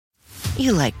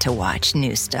You like to watch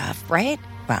new stuff, right?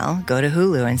 Well, go to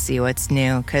Hulu and see what's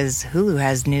new, because Hulu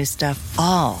has new stuff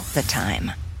all the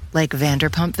time. Like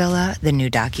Vanderpump Villa, the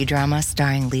new docudrama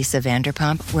starring Lisa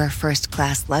Vanderpump, where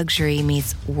first-class luxury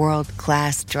meets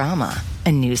world-class drama.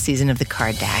 A new season of The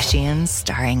Kardashians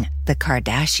starring The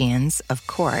Kardashians, of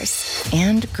course.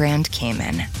 And Grand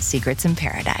Cayman, Secrets in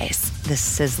Paradise, the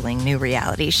sizzling new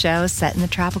reality show set in the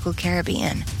tropical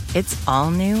Caribbean. It's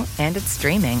all new and it's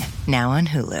streaming now on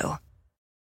Hulu.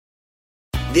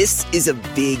 This is a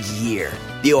big year.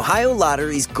 The Ohio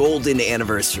Lottery's golden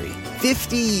anniversary.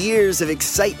 50 years of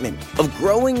excitement, of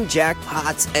growing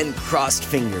jackpots and crossed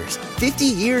fingers. 50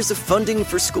 years of funding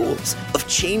for schools, of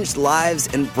changed lives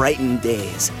and brightened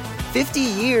days. 50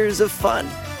 years of fun,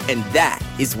 and that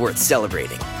is worth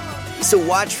celebrating. So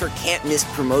watch for can't-miss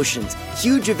promotions,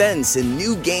 huge events, and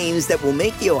new games that will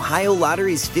make the Ohio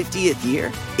Lottery's 50th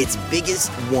year its biggest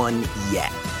one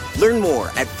yet. Learn more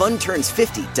at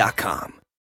funturns50.com.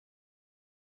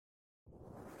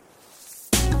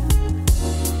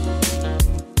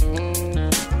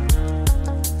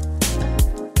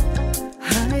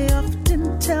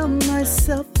 Tell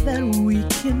myself that we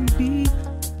can be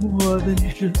more than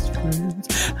just friends.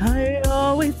 I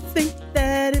always think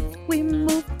that if we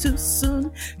move too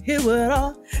soon, it would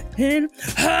all end.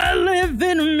 I live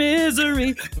in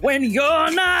misery when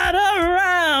you're not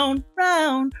around,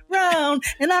 and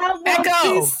I won't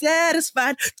be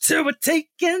satisfied till we're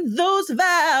taking those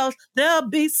vows. There'll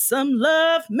be some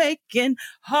love making,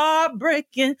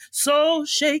 heartbreaking, soul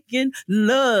shaking,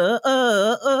 love.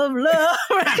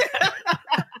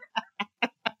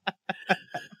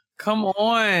 Come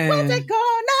on. What's it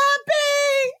gonna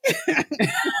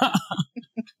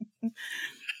be?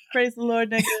 Praise the Lord,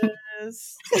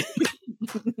 niggas.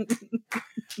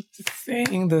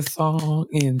 Sing the song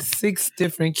in 6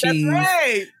 different keys. That's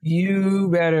right. You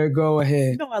better go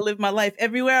ahead. You know I live my life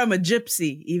everywhere. I'm a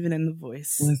gypsy, even in the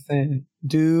voice. Listen,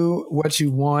 do what you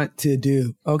want to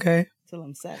do, okay? Till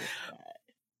I'm satisfied.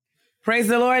 Praise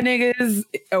the Lord, niggas.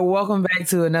 Welcome back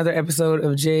to another episode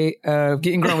of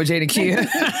Getting Grown with Jade and Kia.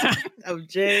 Of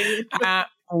Jade.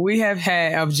 We have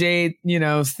had of Jade,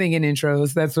 singing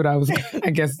intros. That's what I was, I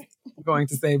guess, going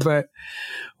to say. But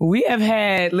we have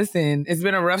had, listen, it's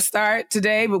been a rough start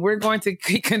today, but we're going to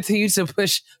continue to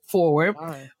push forward.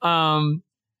 Right. On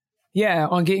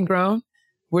Getting Grown,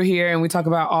 we're here and we talk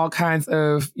about all kinds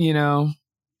of,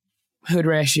 hood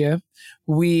rassia.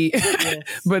 Yes.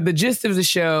 But the gist of the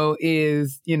show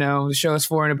is, the show is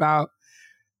for and about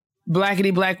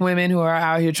blackity black women who are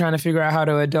out here trying to figure out how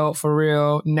to adult for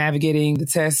real, navigating the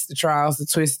tests, the trials, the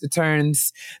twists, the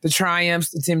turns, the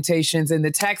triumphs, the temptations, and the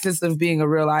taxes of being a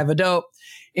real live adult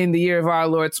in the year of our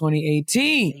Lord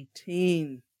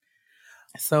 2018.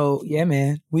 So yeah,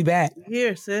 man, we back.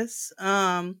 Here, sis.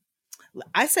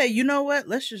 I say, you know what?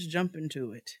 Let's just jump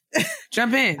into it.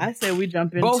 Jump in. I say we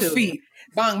jump into both feet.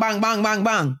 Bang, bang, bang, bang,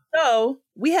 bang. So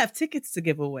we have tickets to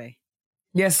give away.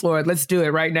 Yes, Lord. Let's do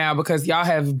it right now because y'all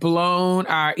have blown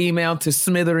our email to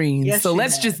smithereens. Yes, so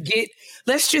let's just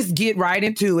get right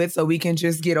into it so we can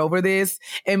just get over this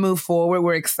and move forward.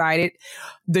 We're excited.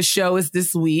 The show is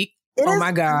this week.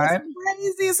 My God.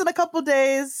 It's crazy. It's in a couple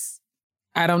days.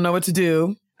 I don't know what to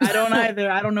do. I don't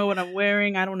either. I don't know what I'm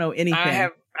wearing. I don't know anything.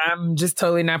 I'm just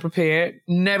totally not prepared.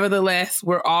 Nevertheless,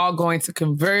 we're all going to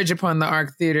converge upon the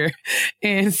Arc Theater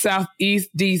in Southeast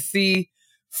DC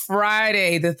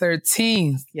Friday the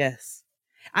 13th. Yes.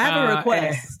 I have a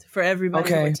request for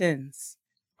everybody who attends.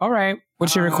 All right.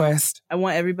 What's your request? I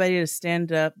want everybody to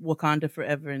stand up, Wakanda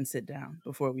forever, and sit down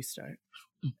before we start.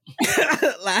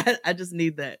 I just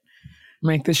need that.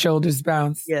 Make the shoulders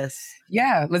bounce. Yes.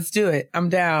 Yeah, let's do it. I'm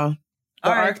down. The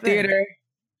Arc Theater.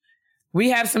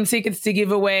 We have some tickets to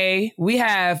give away. We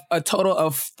have a total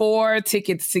of 4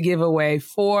 tickets to give away.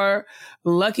 4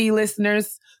 lucky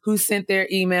listeners who sent their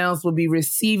emails will be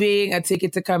receiving a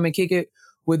ticket to come and kick it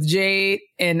with Jade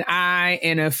and I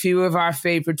and a few of our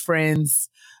favorite friends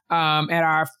at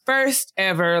our first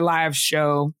ever live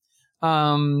show.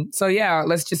 So yeah,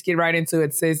 let's just get right into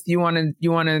it, sis. You want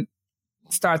to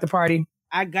start the party?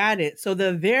 I got it. So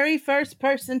the very first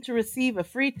person to receive a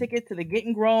free ticket to the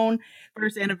Getting Grown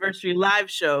first anniversary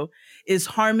live show is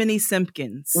Harmony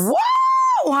Simpkins.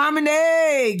 Whoa,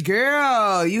 Harmony,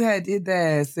 girl, you did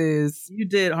that, sis. You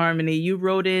did, Harmony. You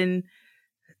wrote in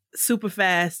super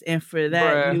fast, and for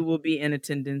that, you will be in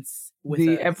attendance with us.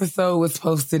 The episode was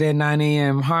posted at 9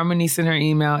 a.m. Harmony sent her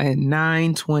email at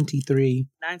 9:23.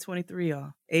 9:23,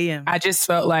 y'all. A.m. I just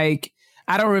felt like,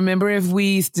 I don't remember if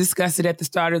we discussed it at the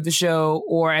start of the show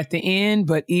or at the end,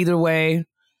 but either way,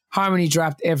 Harmony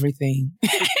dropped everything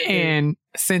and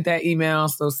sent that email.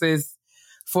 So sis,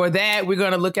 for that, we're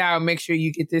going to look out and make sure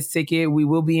you get this ticket. We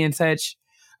will be in touch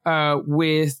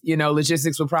with,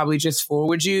 logistics will probably just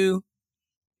forward you.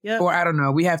 Yeah. Or I don't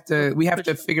know. We have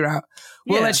to figure out.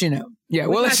 We'll let you know. Yeah,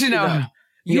 we'll let you know.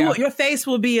 Your face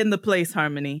will be in the place,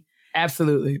 Harmony.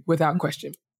 Absolutely. Without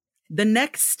question. The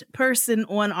next person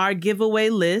on our giveaway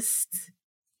list.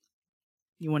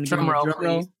 You want to drum roll,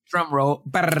 please. Drum roll.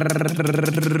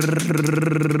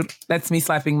 That's me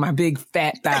slapping my big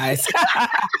fat thighs.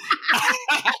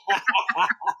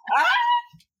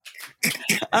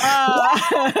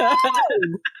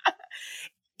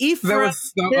 Ephraim. That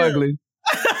was so ugly.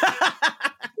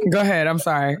 Go ahead. I'm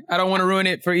sorry. I don't want to ruin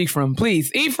it for Ephraim.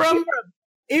 Please. Ephraim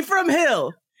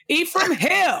Hill. Ephraim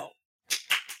Hill.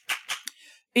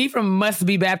 Ephraim must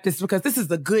be Baptist because this is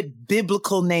a good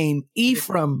biblical name.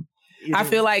 Ephraim. I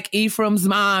feel like Ephraim's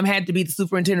mom had to be the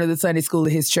superintendent of the Sunday school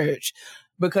of his church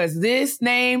because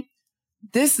listen,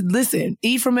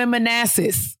 Ephraim and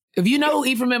Manassas. If you know who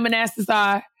Ephraim and Manassas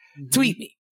are, tweet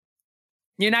me.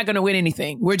 You're not going to win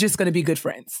anything. We're just going to be good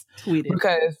friends. Tweet it.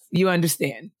 Because you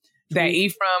understand that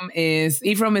Ephraim is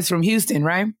from Houston,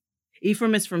 right?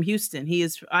 Ephraim is from Houston. He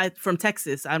is from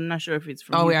Texas. I'm not sure if he's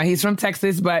from Houston. Yeah, he's from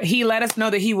Texas, but he let us know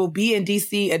that he will be in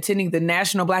D.C. attending the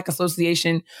National Black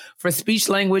Association for Speech,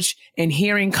 Language, and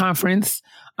Hearing Conference.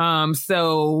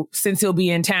 So since he'll be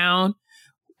in town,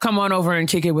 come on over and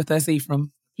kick it with us,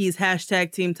 Ephraim. He's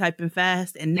hashtag team typing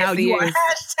fast, and now you are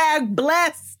hashtag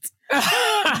blessed.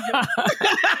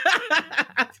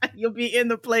 You'll be in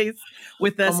the place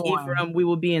with us, Ephraim. We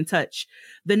will be in touch.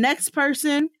 The next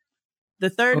person, the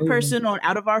third person on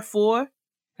out of our four,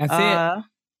 that's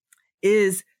it,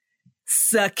 is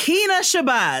Sakina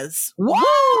Shabazz.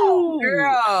 Woo!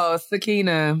 Girl,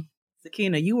 Sakina,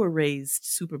 you were raised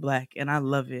super black, and I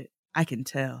love it. I can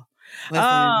tell.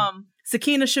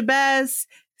 Sakina Shabazz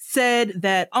said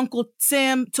that Uncle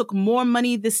Sam took more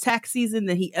money this tax season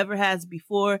than he ever has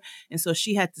before. And so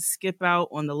she had to skip out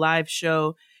on the live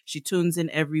show. She tunes in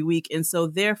every week. And so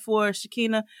therefore,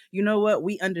 Shakina, you know what?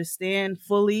 We understand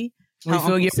fully. We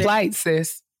feel your plight,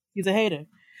 sis. He's a hater.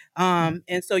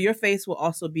 And so your face will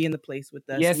also be in the place with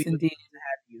us. Yes, indeed. To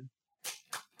have you.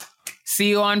 See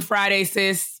you on Friday,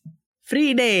 sis.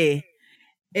 Friday.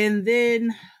 And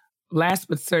then last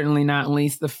but certainly not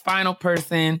least, the final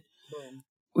person,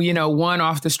 one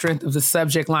off the strength of the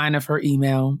subject line of her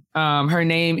email. Her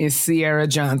name is Sierra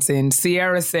Johnson.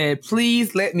 Sierra said,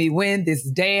 please let me win this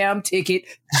damn ticket,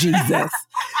 Jesus.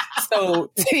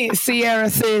 So Sierra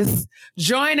says,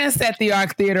 join us at the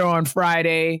Arc Theater on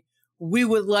Friday. We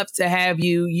would love to have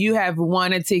you. You have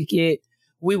won a ticket.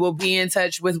 We will be in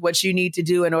touch with what you need to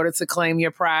do in order to claim your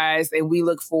prize. And we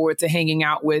look forward to hanging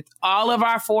out with all of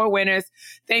our four winners.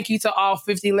 Thank you to all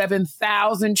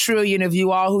 11,000 trillion of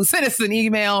you all who sent us an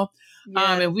email.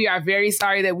 Yes. And we are very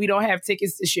sorry that we don't have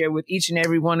tickets to share with each and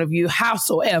every one of you.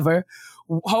 Howsoever,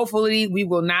 hopefully we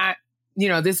will not,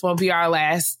 this won't be our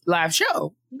last live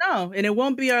show. No, and it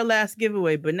won't be our last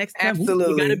giveaway, but next time,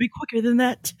 absolutely, you got to be quicker than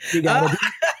that. You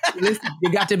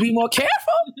got to be more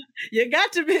careful. You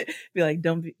got to be like,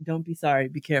 don't be sorry,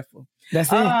 be careful. That's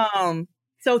it.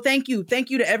 So thank you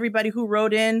to everybody who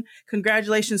wrote in.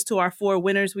 Congratulations to our four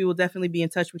winners. We will definitely be in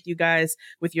touch with you guys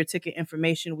with your ticket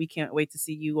information. We can't wait to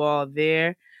see you all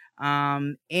there.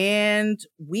 And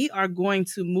we are going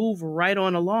to move right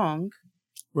on along.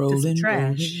 Rolling,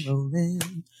 trash. rolling.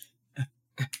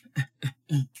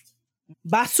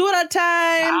 Basura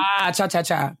time.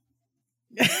 Cha-cha-cha.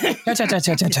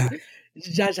 Cha-cha-cha-cha-cha-cha.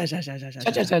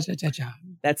 Cha-cha-cha-cha-cha-cha.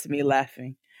 That's me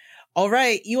laughing. All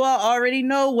right. You all already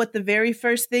know what the very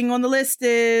first thing on the list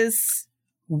is.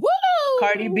 Woo!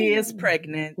 Cardi B is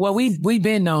pregnant. Well, we've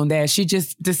been known that. She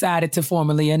just decided to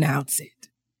formally announce it.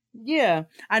 Yeah.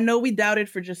 I know we doubted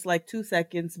for just like 2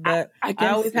 seconds, but I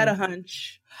always had a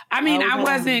hunch. I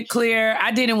wasn't clear.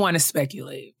 I didn't want to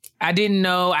speculate. I didn't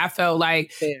know. I feel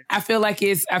like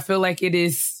it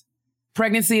is.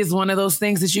 Pregnancy is one of those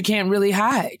things that you can't really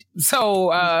hide. So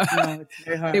no, it's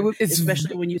very hard.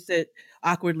 Especially when you sit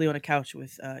awkwardly on a couch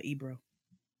with Ebro.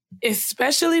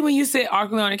 Especially when you sit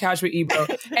awkwardly on a couch with Ebro.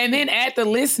 And then at the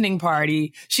listening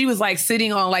party, she was like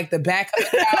sitting on like the back of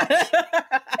the couch.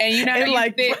 And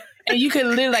you could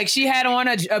literally, like, she had on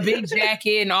a big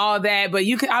jacket and all that, but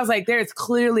I was like, there's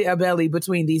clearly a belly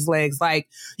between these legs. Like,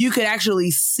 you could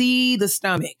actually see the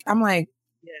stomach. I'm like,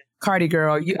 yeah. Cardi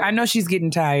girl, I know she's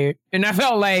getting tired. And I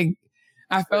felt like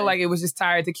it was just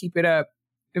tired to keep it up.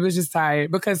 It was just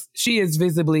tired because she is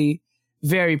visibly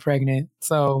very pregnant.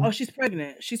 So she's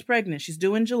pregnant. She's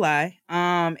due in July.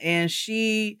 And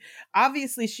she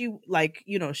obviously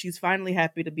she's finally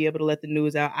happy to be able to let the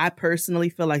news out. I personally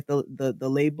feel like the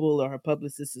label or her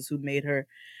publicist is who made her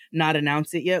not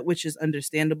announce it yet, which is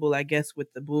understandable, I guess,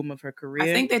 with the boom of her career.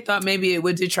 I think they thought maybe it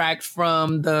would detract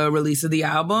from the release of the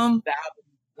album. Yep.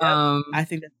 I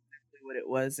think that's exactly what it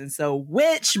was. And so,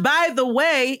 which, by the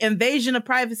way, Invasion of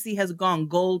Privacy has gone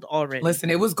gold already. Listen,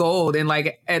 it was gold in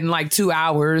like 2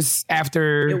 hours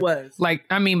after. It was. Like,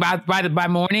 I mean, by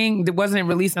morning, it wasn't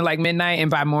released at like midnight,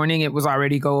 and by morning it was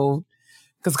already gold.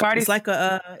 Because Cardi's it's like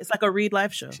a Reed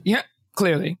live show. Yeah,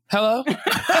 clearly. Hello?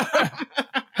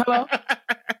 Hello?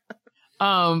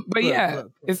 But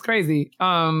look. It's crazy.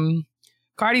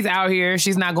 Cardi's out here.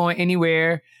 She's not going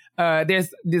anywhere.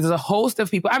 There's a host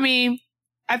of people. I mean,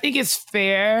 I think it's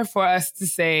fair for us to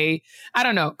say, I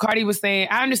don't know. Cardi was saying,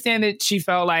 I understand that she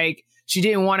felt like she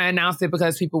didn't want to announce it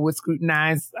because people would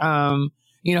scrutinize,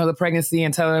 the pregnancy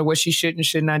and tell her what she should and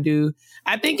should not do.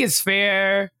 I think it's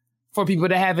fair for people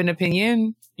to have an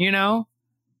opinion,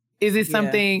 Is it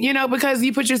something, because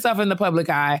you put yourself in the public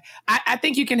eye. I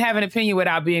think you can have an opinion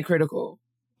without being critical.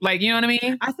 Like, you know what I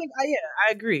mean? I think,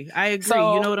 I agree.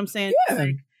 So, you know what I'm saying? Yeah.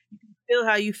 Like, you can feel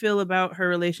how you feel about her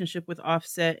relationship with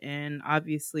Offset. And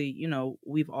obviously,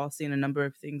 we've all seen a number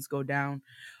of things go down.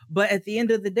 But at the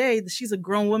end of the day, she's a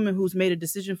grown woman who's made a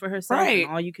decision for herself. Right.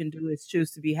 And all you can do is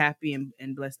choose to be happy and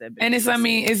bless that baby. And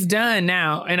it's done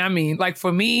now. And I mean, like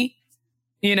for me,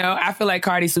 I feel like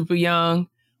Cardi's super young.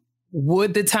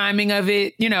 Would the timing of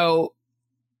it,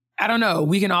 I don't know.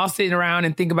 We can all sit around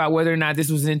and think about whether or not this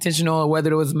was intentional or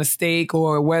whether it was a mistake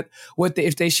or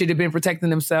if they should have been protecting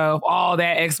themselves, all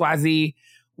that XYZ.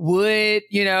 Would,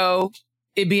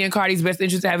 it be in Cardi's best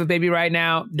interest to have a baby right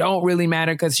now? Don't really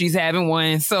matter because she's having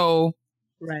one. So,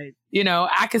 right.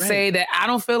 I could say that I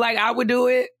don't feel like I would do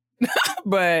it,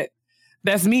 but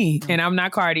that's me and I'm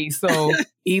not Cardi. So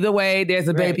either way, there's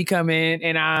a baby coming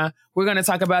and we're going to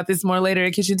talk about this more later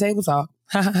at Kitchen Table Talk.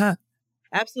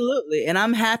 Absolutely. And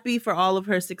I'm happy for all of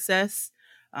her success.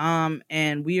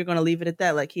 And we are going to leave it at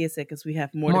that, like Kia said, because we have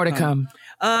more to come.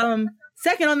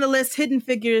 Second on the list, Hidden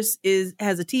Figures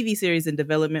has a TV series in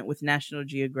development with National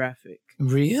Geographic.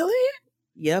 Really?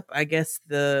 Yep. I guess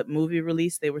the movie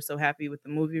release, they were so happy with the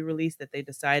movie release that they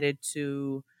decided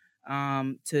to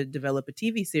develop a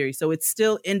TV series. So it's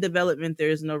still in development.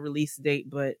 There is no release date,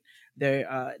 but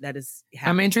that is happening.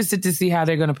 I'm interested to see how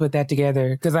they're going to put that together.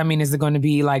 Because, I mean, is it going to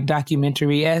be like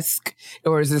documentary-esque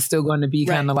or is it still going to be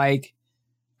kind of like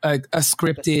a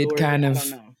scripted like kind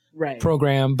of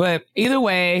program? But either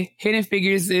way, Hidden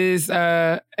Figures is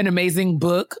an amazing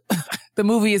book. The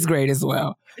movie is great as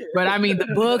well. But I mean,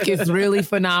 the book is really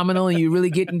phenomenal and you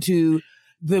really get into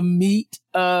the meat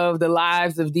of the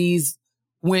lives of these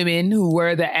women who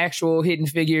were the actual hidden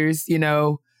figures,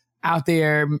 out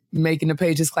there making the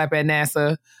pages clap at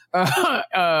NASA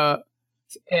at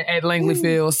Langley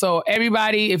Field. So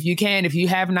everybody, if you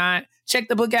have not, check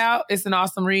the book out. It's an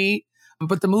awesome read.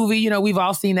 But the movie, we've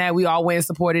all seen that. We all went and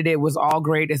supported it. It was all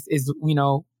great. It's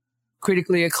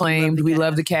critically acclaimed. We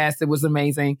love the cast. It was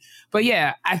amazing. But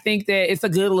yeah, I think that it's a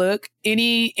good look.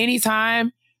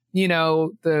 Anytime,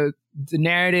 the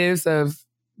narratives of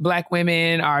Black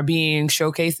women are being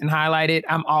showcased and highlighted,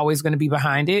 I'm always going to be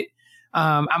behind it.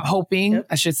 I'm hoping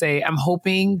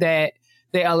that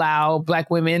they allow Black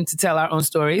women to tell our own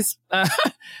stories.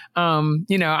 I'm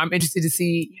interested to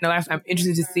see,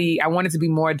 I want it to be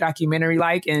more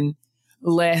documentary-like and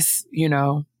less,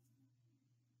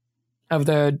 of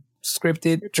the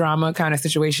scripted drama kind of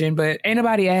situation. But ain't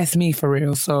nobody asked me for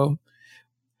real. So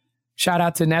shout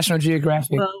out to National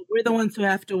Geographic. Well, we're the ones who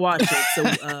have to watch it. So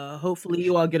hopefully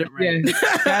you all get it right. Yeah.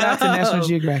 Shout out to National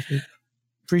Geographic.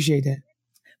 Appreciate that.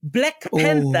 Black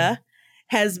Panther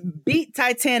has beat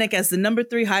Titanic as the number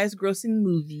 3 highest grossing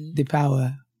movie. The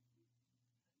power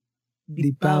of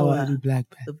the Black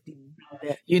Panther.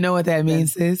 You know what that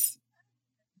means, sis?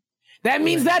 That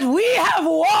means that we have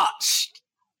watched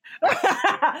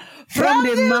from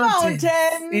the mountains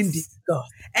in the sky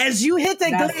as you hit the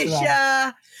glacier.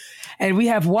 Right. And we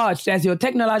have watched as your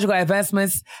technological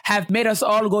advancements have made us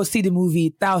all go see the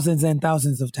movie thousands and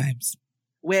thousands of times.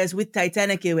 Whereas with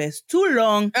Titanic, it was too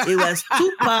long. It was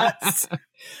 2 parts.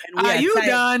 Are you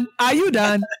done? Are you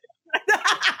done?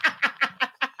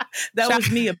 That was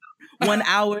me 1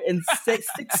 hour and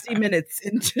 60 minutes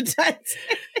into Titanic.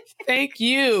 Thank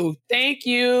you,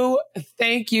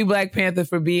 Black Panther,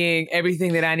 for being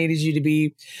everything that I needed you to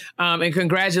be. And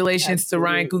congratulations to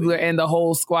Ryan Coogler and the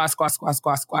whole squad.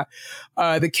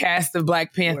 The cast of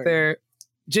Black Panther,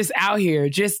 just out here,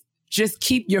 just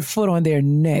keep your foot on their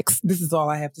necks. This is all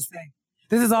I have to say.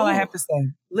 This is all I have to say.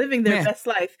 Living their best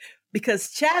life, because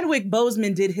Chadwick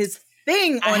Boseman did his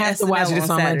thing on SNL. I have to watch this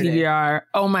on my DVR.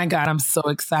 Oh my God, I'm so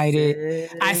excited.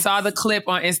 I saw the clip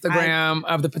on Instagram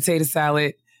of the potato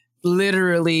salad.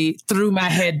 Literally threw my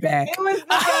head back. It was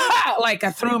like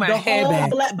I threw my head back.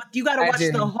 But you got to watch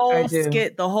the whole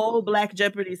skit. The whole Black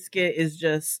Jeopardy skit is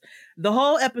just, the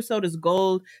whole episode is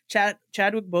gold.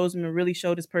 Chadwick Boseman really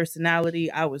showed his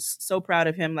personality. I was so proud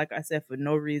of him, like I said, for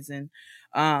no reason.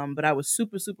 But I was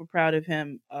super, super proud of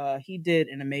him. He did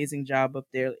an amazing job up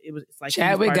there. It's like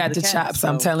Chadwick got the chops. So.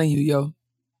 I'm telling you, yo.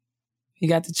 He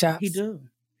got the chops. He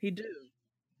do.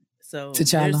 So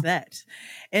there's that.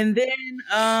 And then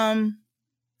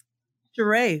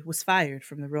Sheree was fired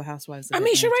from the Real Housewives of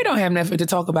Atlanta. Sheree don't have nothing to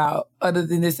talk about other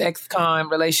than this ex-con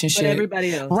relationship. But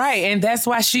everybody else. Right. And that's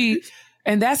why she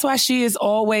is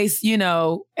always,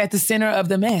 at the center of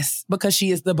the mess, because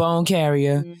she is the bone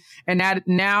carrier. Mm-hmm. And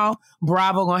now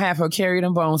Bravo gonna have her carry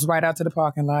them bones right out to the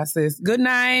parking lot. Says, good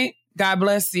night. God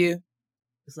bless you.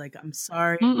 It's like, I'm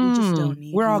sorry. We just don't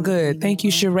need We're all good. Thank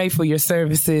you, Sheree, for your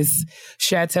services.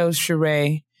 Chateau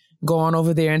Sheree. Go on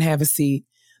over there and have a seat.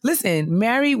 Listen,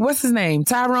 Mary, what's his name?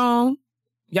 Tyrone.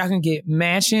 Y'all can get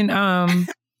matching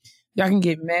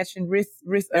wrist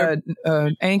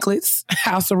anklets,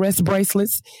 house arrest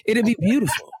bracelets. It'll be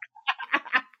beautiful.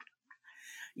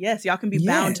 Yes, y'all can be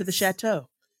bound to the chateau.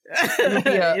 It'll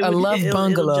be a love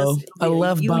bungalow. A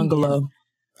love bungalow.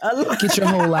 Get your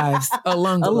whole lives. A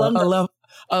love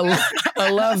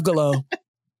glow.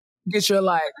 Get your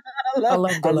life. A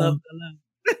love glow.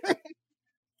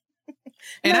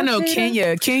 And I know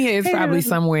Kenya is probably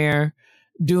somewhere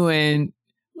doing,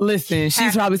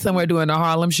 she's probably somewhere doing the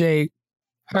Harlem Shake.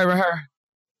 Her.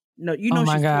 No, oh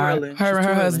my she's God. Twirling. Her and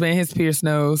her husband, his Pierce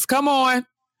nose. Come on.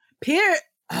 Okay.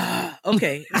 Nope,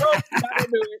 not gonna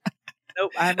do it.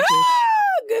 Nope, I haven't.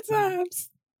 Good times.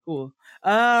 Cool.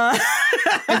 Is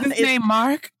his name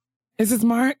Mark? Is this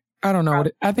Mark? I don't know.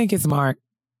 I think it's Mark.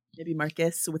 Maybe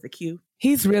Marquez with a Q.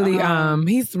 He's really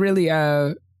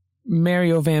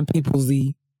Mario Van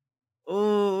Peeplesy.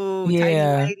 Oh,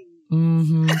 yeah. Tiny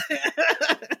mm-hmm.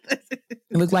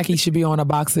 It looked like he should be on a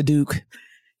box of Duke.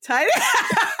 Tiny.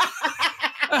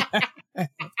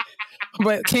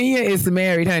 But Kenya is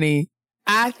married, honey.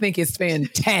 I think it's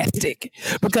fantastic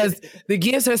because it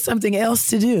gives her something else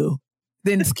to do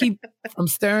than keep from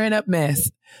stirring up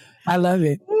mess. I love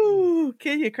it. Ooh,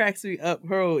 Kenya cracks me up.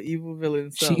 Her old evil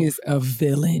villain. So. She is a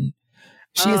villain.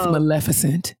 She is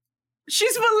Maleficent.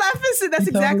 She's Maleficent. That's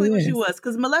exactly what she was.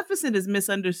 Because Maleficent is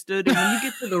misunderstood. And when you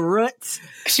get to the root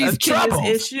she's of troubled.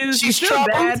 Issues, she's troubled.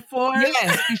 Bad for her.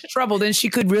 Yes, she's troubled. And she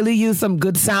could really use some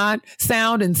good sound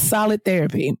and solid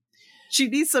therapy. She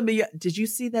needs some. Did you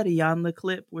see that Iyanla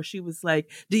clip where she was like,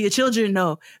 do your children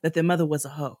know that their mother was a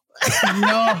hoe?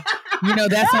 No.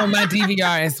 That's on my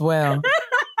DVR as well.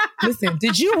 Listen,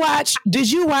 did you watch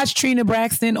Trina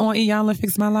Braxton on Iyanla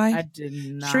Fix My Life? I did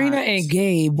not. Trina and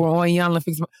Gabe were on Iyanla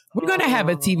Fix My Life. We're going to have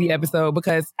a TV episode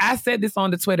because I said this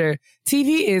on the Twitter.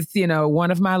 TV is,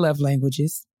 one of my love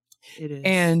languages. It is.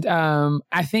 And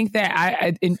I think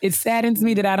that it saddens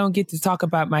me that I don't get to talk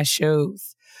about my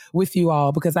shows with you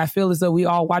all because I feel as though we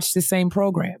all watch the same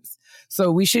programs.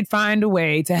 So we should find a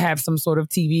way to have some sort of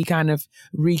TV kind of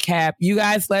recap. You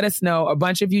guys let us know. A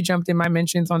bunch of you jumped in my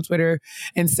mentions on Twitter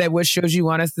and said what shows you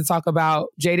want us to talk about.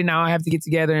 Jade and I have to get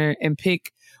together and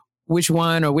pick which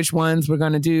one or which ones we're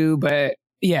going to do. But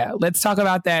yeah, let's talk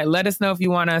about that. Let us know if you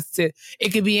want us to. It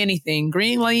could be anything.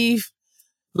 Greenleaf,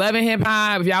 Love and Hip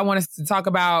Hop. If y'all want us to talk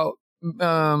about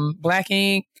Black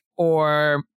Ink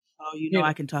or... Oh,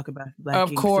 I can talk about Black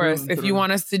Ink. Of course. If you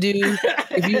want us to do,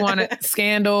 if you want to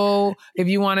Scandal, if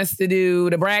you want us to do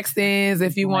the Braxtons,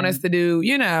 if you want us to do,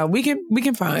 we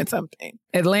can find something.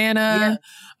 Atlanta,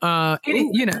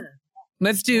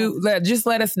 let's do, just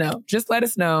let us know. Just let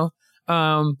us know.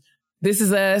 This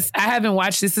Is Us. I haven't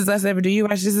watched This Is Us ever. Do you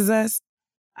watch This Is Us?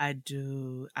 I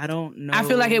do. I don't know. I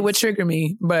feel like it would trigger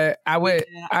me, but I would.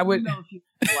 I don't know if you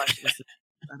watch this.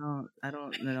 I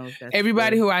don't know if that's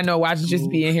everybody who I know watches just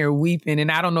be in here weeping, and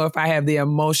I don't know if I have the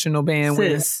emotional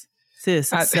bandwidth. Sis,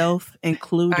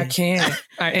 self-included. I can't.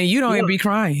 And you don't even be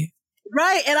crying.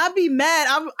 Right. And I'd be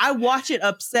mad. I watch it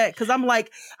upset because I'm like,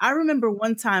 I remember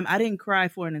one time I didn't cry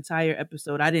for an entire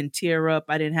episode. I didn't tear up.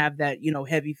 I didn't have that,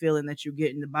 heavy feeling that you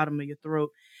get in the bottom of your throat.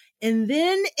 And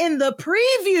then in the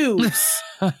previews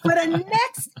for the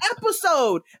next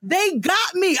episode, they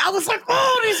got me. I was like,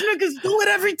 oh, these niggas do it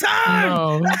every time.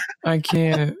 No, I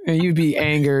can't. And you'd be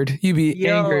angered.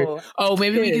 Angered. Oh,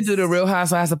 maybe we can do the Real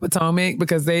Housewives of Potomac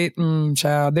because they,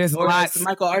 child, there's lots.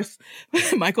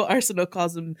 Michael Arsenal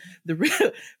calls them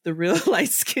the real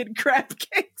light-skinned crab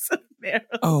cakes of Maryland.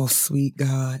 Oh, sweet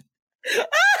God.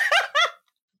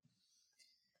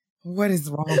 What is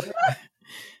wrong?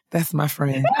 That's my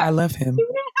friend. I love him.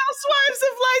 Housewives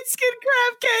of light-skinned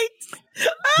crab cakes.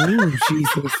 Ooh,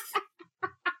 Jesus.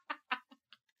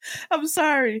 I'm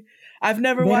sorry. I've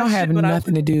never They watched don't have it, but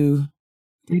nothing to do.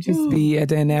 They just be at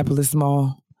the Annapolis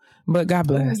Mall. But God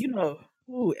bless.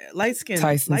 Light-skinned.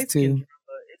 Tyson's too.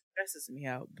 It stresses me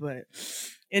out. But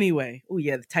anyway,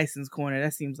 the Tyson's Corner.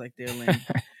 That seems like their lane.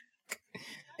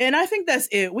 And I think that's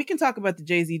it. We can talk about the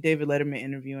Jay-Z David Letterman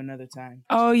interview another time.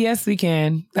 Oh, yes, we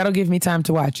can. That'll give me time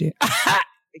to watch it.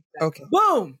 Exactly. Okay.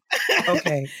 Boom.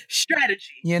 Okay.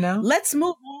 Strategy. Let's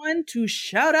move on to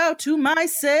shout out to my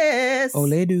sis.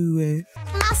 Ole do it.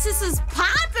 My sis is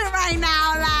popping right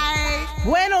now, like.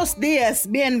 Buenos dias.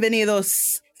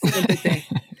 Bienvenidos.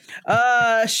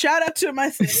 Shout out to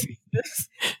my sis.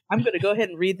 I'm going to go ahead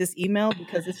and read this email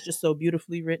because it's just so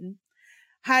beautifully written.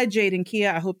 Hi, Jade and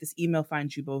Kia. I hope this email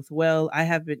finds you both well.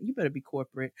 You better be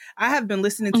corporate. I have been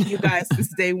listening to you guys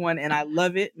since day one, and I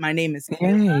love it. My name is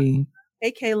Kayla.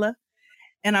 Hey, Kayla.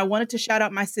 And I wanted to shout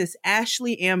out my sis,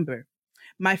 Ashley Amber.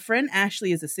 My friend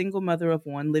Ashley is a single mother of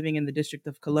one living in the District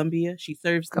of Columbia. She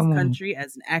serves this country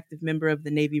as an active member of the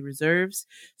Navy Reserves,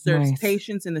 serves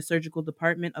patients in the surgical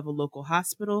department of a local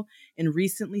hospital, and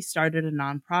recently started a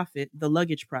nonprofit, The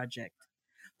Luggage Project.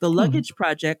 The Luggage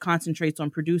Project concentrates on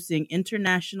producing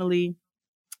internationally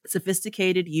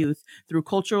sophisticated youth through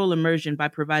cultural immersion by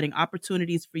providing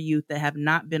opportunities for youth that have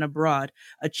not been abroad,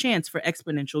 a chance for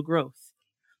exponential growth.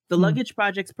 The Luggage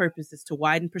Project's purpose is to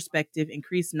widen perspective,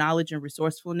 increase knowledge and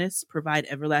resourcefulness, provide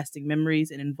everlasting memories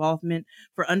and involvement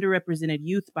for underrepresented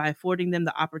youth by affording them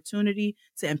the opportunity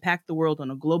to impact the world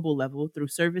on a global level through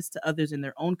service to others in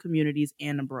their own communities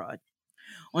and abroad.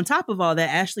 On top of all that,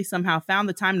 Ashley somehow found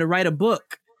the time to write a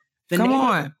book. The name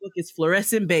of the book is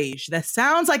Fluorescent Beige. That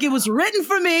sounds like it was written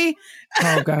for me.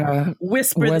 Oh, God.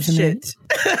 Whisper the shit.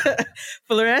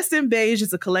 Fluorescent Beige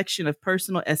is a collection of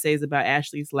personal essays about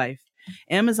Ashley's life.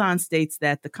 Amazon states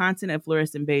that the content of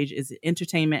Fluorescent Beige is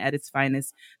entertainment at its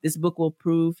finest. This book will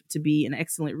prove to be an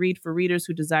excellent read for readers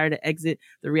who desire to exit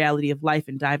the reality of life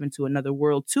and dive into another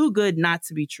world too good not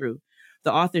to be true.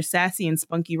 The author's sassy and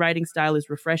spunky writing style is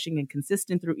refreshing and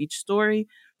consistent through each story.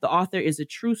 The author is a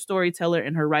true storyteller,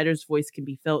 and her writer's voice can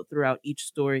be felt throughout each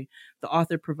story. The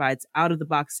author provides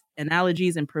out-of-the-box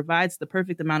analogies and provides the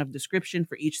perfect amount of description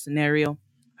for each scenario.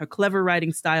 Her clever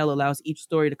writing style allows each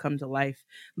story to come to life,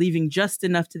 leaving just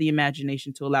enough to the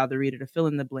imagination to allow the reader to fill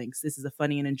in the blanks. This is a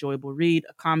funny and enjoyable read,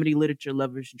 a comedy literature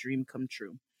lover's dream come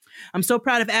true. I'm so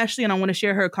proud of Ashley, and I want to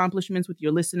share her accomplishments with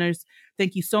your listeners.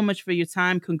 Thank you so much for your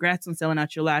time. Congrats on selling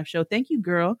out your live show. Thank you,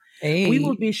 girl. Hey. We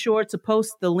will be sure to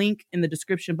post the link in the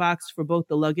description box for both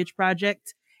the Luggage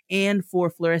Project and for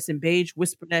Fluorescent Beige.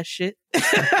 Whisper that shit.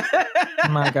 Oh,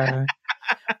 my God.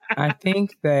 I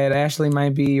think that Ashley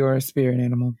might be your spirit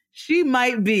animal. She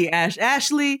might be,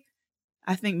 Ashley.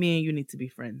 I think me and you need to be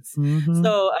friends. Mm-hmm.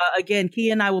 So again,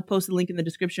 Kia and I will post the link in the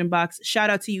description box.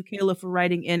 Shout out to you, Kayla, for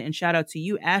writing in, and shout out to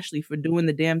you, Ashley, for doing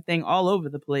the damn thing all over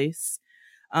the place.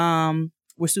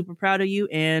 We're super proud of you,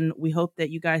 and we hope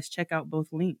that you guys check out both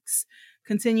links.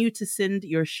 Continue to send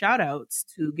your shout outs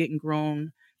to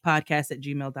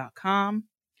gettinggrownpodcast@gmail.com.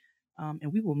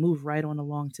 And we will move right on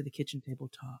along to the kitchen table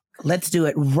talk. Let's do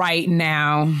it right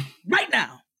now. Right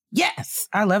now. Yes.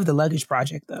 I love the Luggage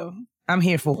Project, though. I'm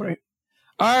here for it.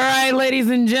 All right, ladies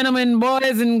and gentlemen,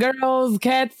 boys and girls,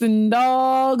 cats and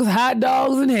dogs, hot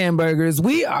dogs and hamburgers.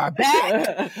 We are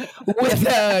back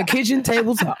with Kitchen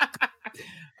Table Talk.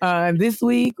 This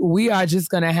week, we are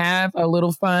just going to have a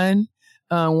little fun.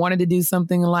 Wanted to do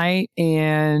something light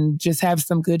and just have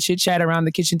some good chit chat around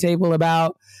the kitchen table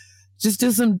about just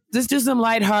do some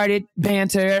lighthearted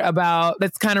banter about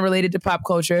that's kind of related to pop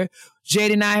culture.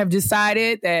 Jade and I have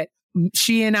decided that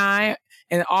she and I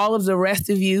and all of the rest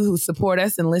of you who support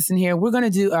us and listen here, we're going to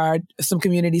do some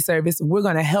community service. We're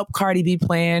going to help Cardi B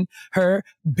plan her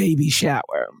baby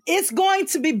shower. It's going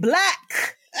to be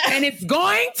black. And it's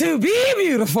going to be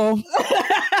beautiful.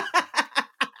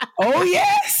 Oh,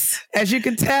 yes. As you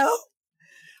can tell,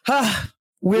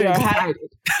 we're excited.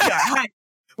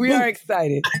 We are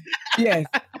excited. Yes.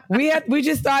 We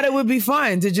just thought it would be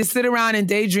fun to just sit around and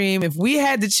daydream. If we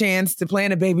had the chance to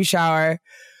plan a baby shower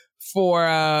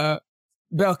for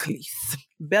Belcalis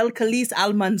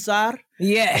Almanzar.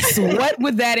 Yes. What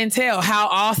would that entail? How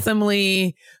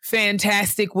awesomely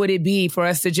fantastic would it be for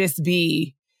us to just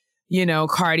be,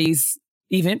 Cardi's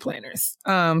event planners?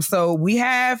 So we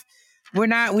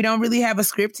don't really have a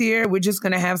script here. We're just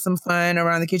going to have some fun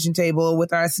around the kitchen table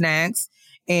with our snacks.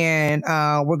 And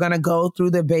we're going to go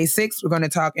through the basics. We're going to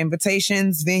talk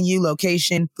invitations, venue,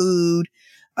 location, food,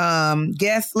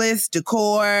 guest list,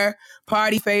 decor,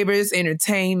 party favors,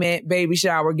 entertainment, baby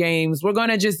shower games. We're going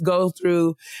to just go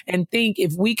through and think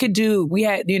if we could do, we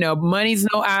had, money's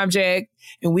no object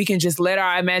and we can just let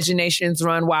our imaginations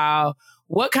run wild.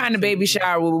 What kind of baby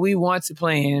shower would we want to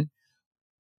plan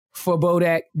for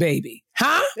Bodak baby?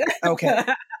 Huh? Okay.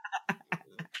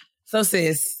 So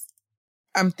sis,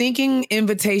 I'm thinking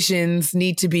invitations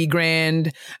need to be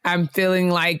grand. I'm feeling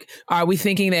like, are we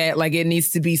thinking that like it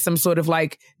needs to be some sort of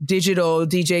like digital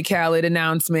DJ Khaled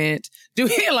announcement? Do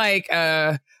we like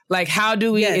how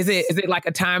do we, is it like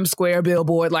a Times Square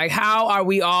billboard? Like how are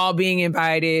we all being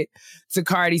invited to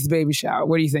Cardi's baby shower?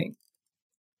 What do you think?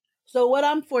 So what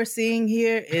I'm foreseeing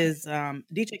here is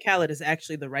DJ Khaled is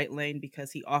actually the right lane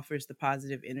because he offers the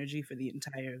positive energy for the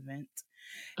entire event.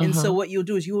 And so what you'll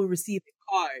do is you will receive a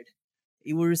card.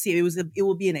 You will receive, it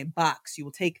will be in a box. You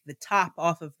will take the top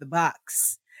off of the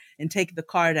box and take the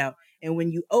card out. And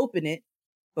when you open it,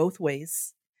 both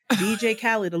ways, DJ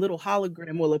Khaled, a little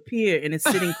hologram will appear and it's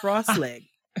sitting cross-legged.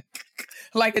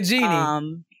 Like a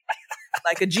genie.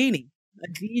 Like a genie. A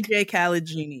DJ Khaled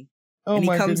genie. Oh, and he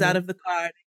comes out of the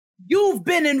card. You've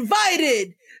been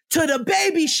invited to the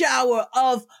baby shower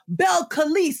of Bel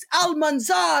Khalis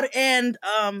Almanzar and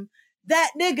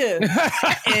that nigga.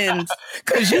 And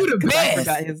because you the best. I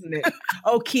forgot his name.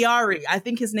 Oh, Kiari. I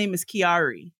think his name is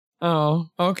Kiari. Oh,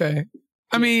 okay.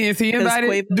 I mean, is he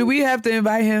invited? Do we have to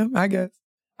invite him? I guess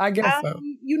so.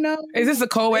 Is this a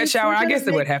co-ed shower? I guess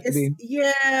it would have to be.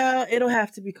 Yeah, it'll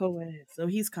have to be co-ed. So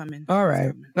he's coming. All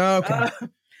right. Okay.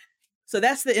 So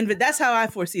that's that's how I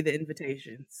foresee the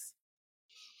invitations.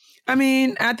 I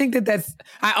mean, I think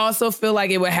I also feel like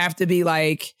it would have to be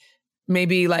like,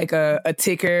 maybe like a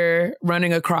ticker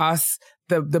running across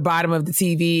the bottom of the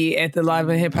TV at the Love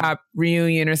and Hip Hop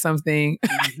reunion or something.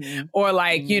 Mm-hmm. Or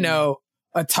like,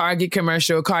 a Target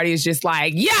commercial. Cardi is just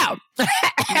like, yo!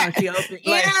 That's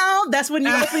when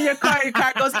you open your card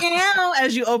goes, ew,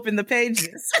 as you open the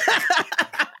pages.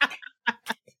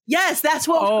 Yes, that's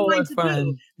what we're going to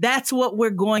do. That's what we're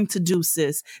going to do,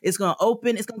 sis. It's going to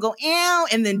open, it's going to go, ew,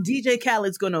 and then DJ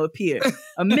Khaled's going to appear.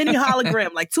 A mini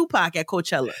hologram like Tupac at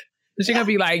Coachella. She's going to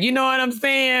be like, you know what I'm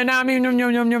saying? I mean, come.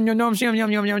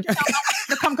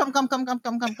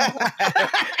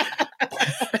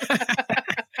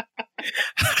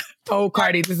 Oh,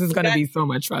 Cardi, this is going to be so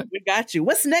much fun. We got you.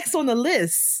 What's next on the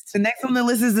list? The next on the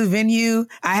list is the venue.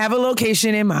 I have a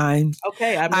location in mind.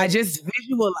 Okay. I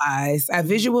visualize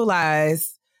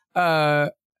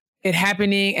it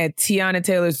happening at Tiana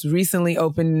Taylor's recently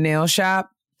opened nail shop.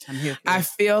 I'm here. I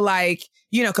feel like,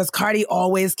 because Cardi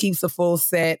always keeps a full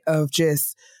set of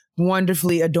just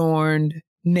wonderfully adorned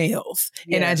nails.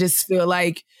 Yeah. And I just feel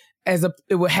like it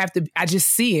would have to, I just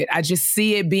see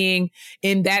it being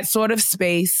in that sort of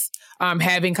space,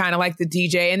 having kind of like the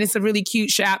DJ, and it's a really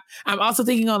cute shop. I'm also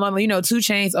thinking on, 2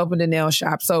 Chainz opened a nail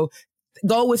shop. So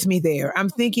go with me there. I'm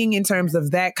thinking in terms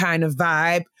of that kind of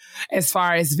vibe as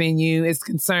far as venue is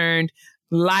concerned.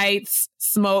 Lights,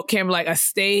 smoke, camera, like a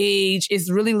stage. It's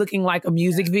really looking like a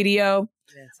music video,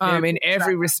 in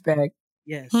every respect.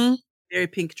 Yes. Very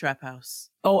pink trap house.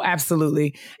 Oh,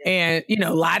 absolutely. And,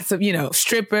 lots of,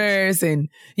 strippers and,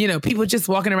 people just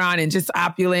walking around in just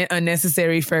opulent,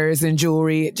 unnecessary furs and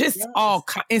jewelry. Just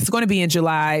it's going to be in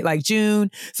July, like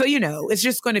June. So, it's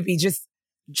just going to be just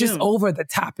over the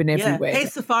top in every way. Hey,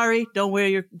 Safari, don't wear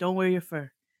your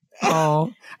fur.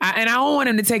 Oh, and I don't want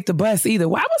him to take the bus either.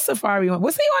 Why was Safari on?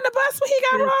 Was he on the bus when he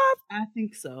got robbed? I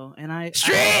think so. And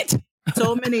Straight.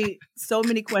 So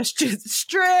many questions.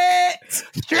 Straight.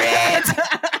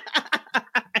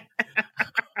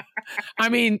 I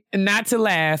mean, not to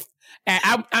laugh.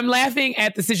 I'm laughing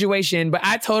at the situation, but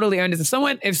I totally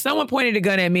understand. If someone pointed a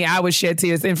gun at me, I would shed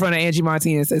tears in front of Angie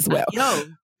Martinez as well. Yo.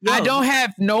 I don't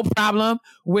have no problem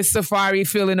with Safari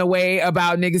feeling a way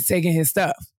about niggas taking his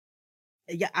stuff.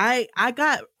 Yeah, I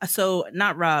got, so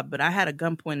not robbed, but I had a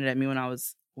gun pointed at me when I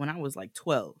was like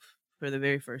 12 for the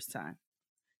very first time.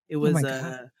 It was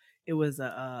a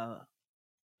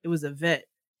vet.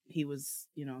 He was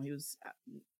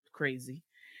crazy.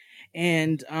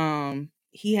 And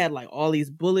he had like all these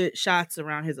bullet shots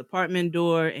around his apartment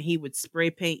door, and he would spray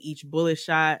paint each bullet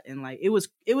shot, and like it was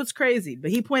crazy.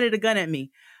 But he pointed a gun at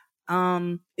me.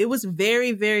 It was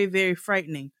very, very, very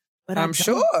frightening. But I'm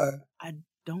sure. I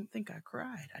don't think I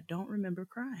cried. I don't remember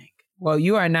crying. Well,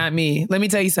 you are not me. Let me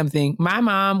tell you something. My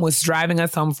mom was driving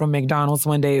us home from McDonald's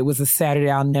one day. It was a Saturday.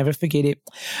 I'll never forget it.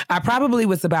 I probably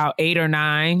was about 8 or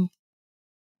 9.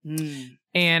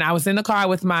 And I was in the car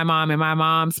with my mom and my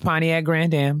mom's Pontiac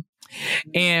Grand Am.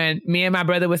 And me and my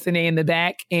brother were sitting in the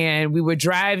back, and we were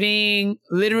driving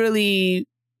literally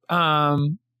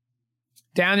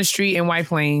down the street in White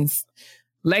Plains,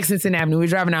 Lexington Avenue. We were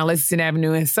driving down Lexington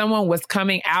Avenue, and someone was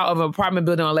coming out of an apartment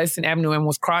building on Lexington Avenue and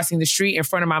was crossing the street in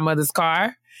front of my mother's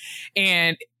car.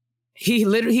 And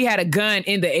he had a gun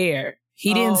in the air.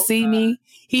 He didn't see me.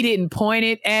 He didn't point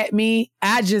it at me.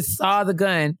 I just saw the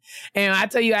gun. And I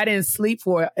tell you, I didn't sleep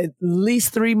for at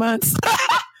least 3 months.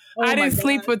 I didn't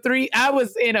sleep for 3. I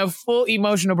was in a full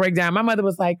emotional breakdown. My mother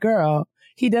was like, girl,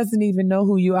 he doesn't even know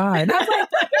who you are. And I was like,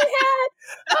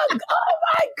 oh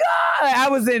my God. I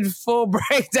was in full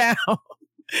breakdown.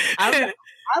 I don't know.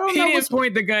 He didn't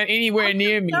point the gun anywhere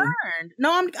near me.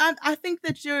 No, I think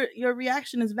that your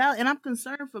reaction is valid. And I'm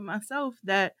concerned for myself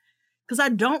that, because I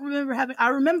don't remember I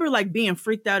remember like being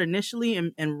freaked out initially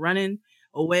and running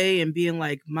away and being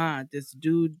like, Ma, this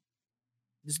dude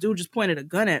just pointed a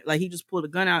gun at, like he just pulled a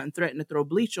gun out and threatened to throw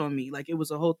bleach on me. Like it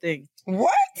was a whole thing. What?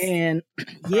 And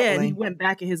yeah, and he went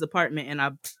back in his apartment and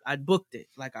I booked it.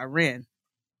 Like I ran.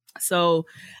 So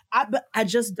I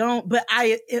just don't,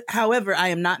 however, I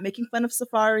am not making fun of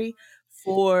Safari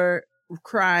for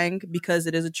crying because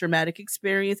it is a traumatic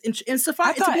experience. And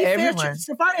Safari, to be fair,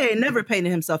 Safari ain't never painted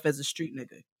himself as a street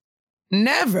nigga.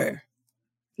 Never.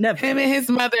 Him and his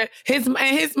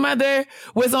mother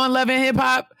was on Love and Hip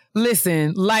Hop.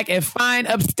 Listen, like a fine,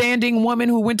 upstanding woman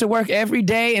who went to work every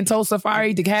day and told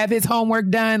Safari to have his homework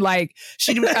done. Like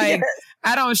she was like, yes.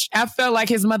 I felt like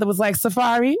his mother was like,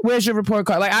 Safari, where's your report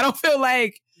card? Like, I don't feel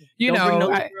like, don't bring no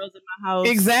girls in my house.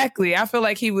 Exactly. I feel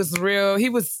like he was real.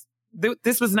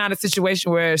 This was not a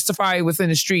situation where Safari was in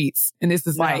the streets. And this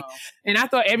is like, and I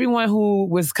thought everyone who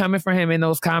was coming for him in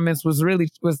those comments was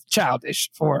childish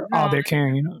for all their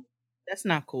caring, you know. That's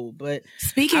not cool. But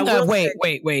speaking of,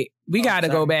 wait. We got to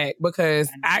go back because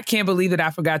I can't believe that I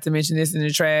forgot to mention this in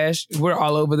the trash. We're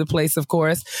all over the place, of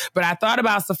course. But I thought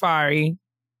about Safari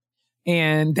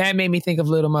and that made me think of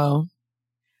Little Mo.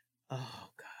 Oh,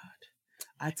 God.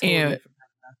 I totally forgot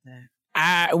about that.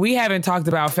 We haven't talked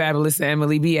about Fabulous and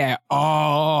Emily B at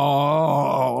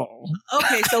all.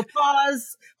 Okay, so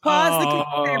pause the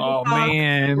table talk.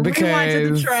 Man, because rewind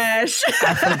to the trash.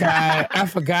 I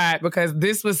forgot because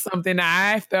this was something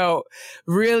I felt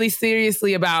really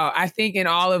seriously about. I think in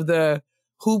all of the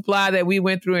hoopla that we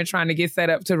went through and trying to get set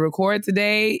up to record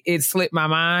today, it slipped my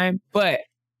mind. But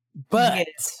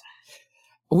yes.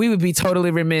 We would be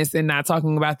totally remiss in not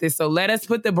talking about this. So let us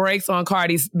put the brakes on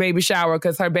Cardi's baby shower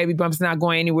because her baby bump's not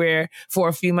going anywhere for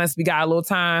a few months. We got a little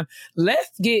time.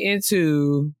 Let's get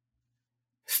into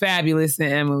Fabulous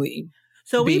and Emily.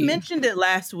 So we mentioned it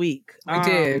last week. We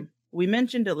did. We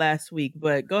mentioned it last week,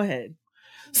 but go ahead.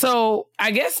 So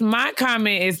I guess my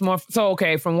comment is more, so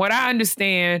okay, from what I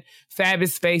understand, Fab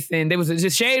is facing, there was a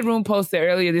Shade Room posted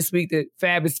earlier this week that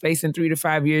Fab is facing 3 to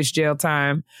 5 years jail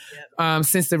time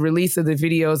since the release of the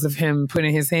videos of him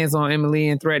putting his hands on Emily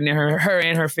and threatening her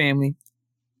and her family.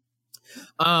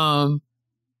 The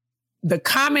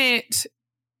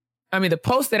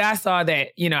post that I saw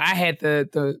that, you know, I had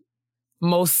the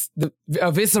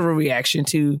visceral reaction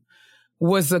to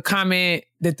was a comment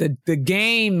that the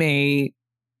game made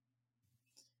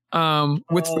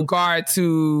with regard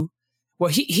to, well,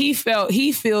 he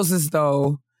feels as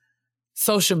though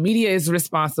social media is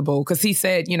responsible because he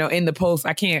said, you know, in the post,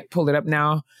 I can't pull it up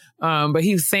now, but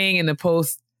he was saying in the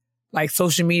post, like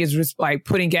social media is like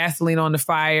putting gasoline on the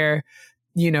fire.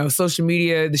 You know, social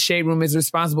media, the Shade Room is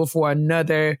responsible for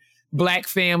another Black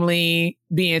family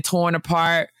being torn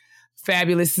apart.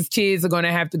 Fabulous's kids are going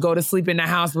to have to go to sleep in the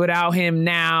house without him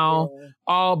now,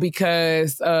 all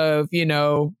because of, you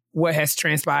know, what has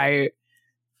transpired.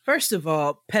 First of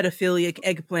all, pedophilic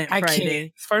eggplant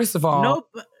Friday. First of all.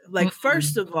 Nope. Like,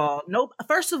 first of all,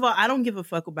 I don't give a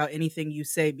fuck about anything you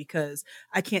say because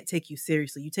I can't take you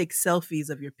seriously. You take selfies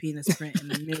of your penis print in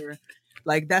the mirror.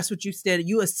 Like, that's what you stand.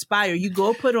 You aspire. You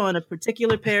go put on a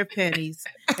particular pair of panties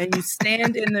and you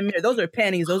stand in the mirror. Those are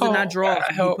panties. Those are not drawers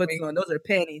he puts on. Those are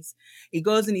panties. He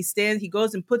goes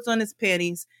and puts on his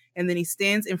panties, and then he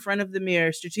stands in front of the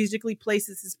mirror, strategically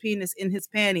places his penis in his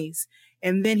panties,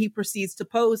 and then he proceeds to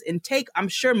pose and take, I'm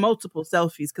sure, multiple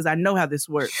selfies because I know how this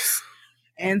works.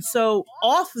 And so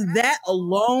off that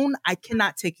alone, I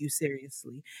cannot take you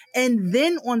seriously. And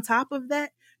then on top of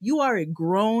that, you are a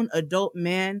grown adult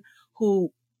man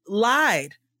who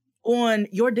lied on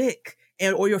your dick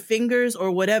or your fingers or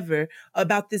whatever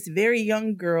about this very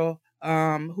young girl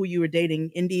who you were dating,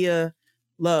 India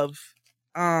Love.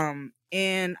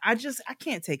 And I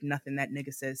can't take nothing that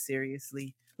nigga says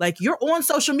seriously. Like, you're on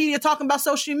social media talking about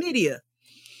social media.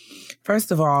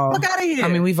 First of all, fuck out of here. I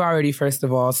mean, we've already first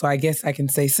of all, so I guess I can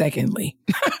say secondly.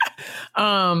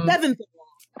 Seventh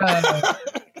of all.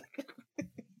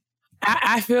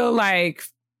 I feel like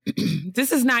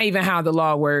this is not even how the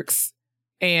law works.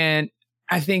 And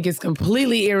I think it's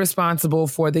completely irresponsible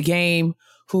for the game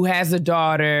who has a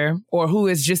daughter or who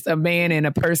is just a man and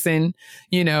a person,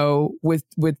 you know, with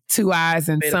two eyes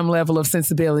and some level of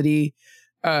sensibility,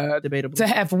 Debatable. to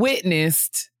have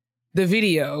witnessed the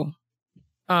video,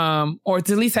 or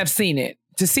to at least have seen it.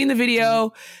 To seen the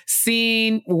video,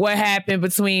 seen what happened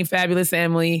between Fabulous and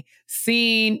Emily,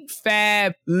 seen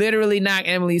Fab literally knock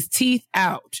Emily's teeth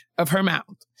out of her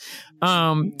mouth.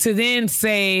 To then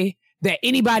say that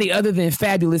anybody other than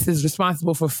Fabulous is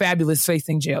responsible for Fabulous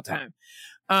facing jail time.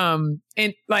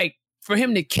 And like for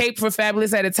him to cape for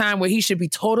Fabulous at a time where he should be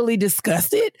totally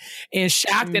disgusted and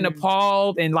shocked and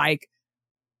appalled and like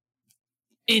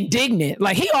indignant.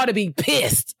 Like he ought to be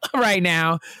pissed right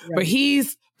now, but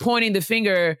he's pointing the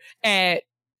finger at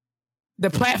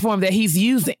the platform that he's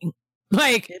using.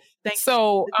 Like,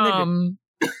 so,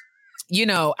 you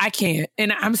know, I can't,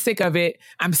 and I'm sick of it.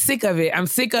 I'm sick of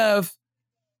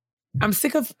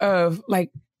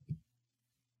like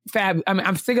Fab. I mean,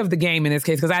 I'm sick of the game in this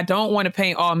case because I don't want to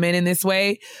paint all men in this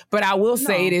way, but I will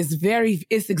say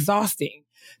it's exhausting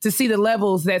to see the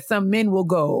levels that some men will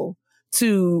go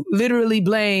to literally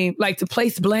blame, like to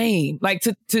place blame, like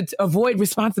to avoid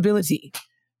responsibility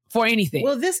for anything.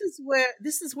 Well, this is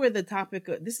where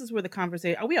the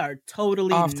conversation, we are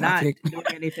totally Off not topic. doing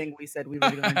anything we said we were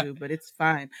going to do, but it's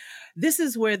fine. This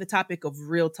is where the topic of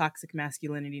real toxic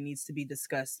masculinity needs to be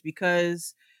discussed,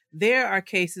 because there are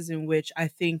cases in which I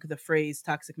think the phrase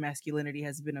toxic masculinity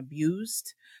has been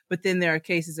abused, but then there are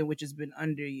cases in which it's been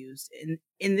underused. And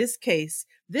in this case,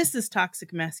 this is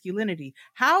toxic masculinity.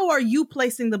 How are you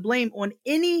placing the blame on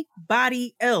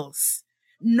anybody else?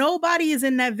 Nobody is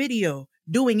in that video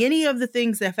doing any of the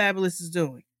things that Fabulous is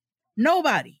doing.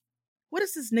 Nobody. What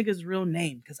is this nigga's real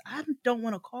name? Because I don't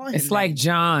want to call him. It's like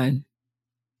John.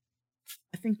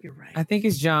 I think you're right. I think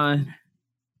it's John.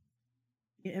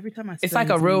 Yeah, every time It's like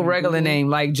a real regular name,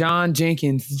 like John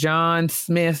Jenkins, John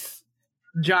Smith,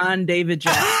 John David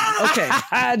Jackson.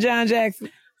 Okay. John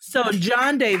Jackson. So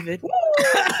John David.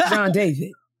 John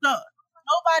David. So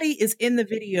nobody is in the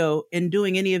video and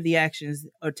doing any of the actions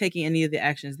or taking any of the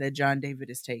actions that John David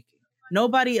is taking.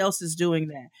 Nobody else is doing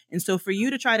that. And so for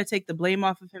you to try to take the blame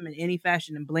off of him in any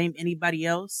fashion and blame anybody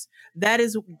else, that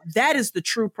is the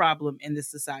true problem in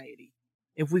this society.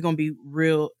 If we're going to be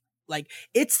real, like,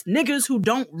 it's niggas who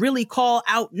don't really call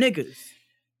out niggas.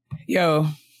 Yo,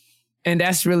 and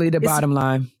that's really the bottom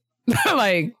line.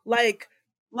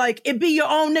 Like it be your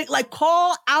own nigga. Like,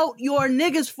 call out your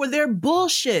niggas for their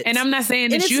bullshit. And I'm not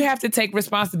saying that you have to take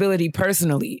responsibility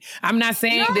personally. I'm not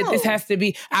saying that this has to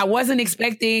be, I wasn't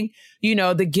expecting, you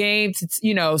know, the game to,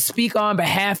 you know, speak on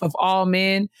behalf of all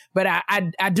men, but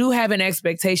I do have an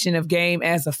expectation of Game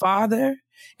as a father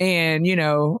and, you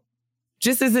know,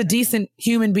 just as a decent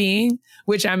human being,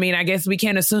 which I mean, I guess we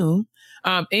can't assume.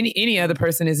 Any other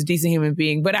person is a decent human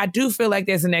being, but I do feel like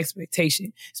there's an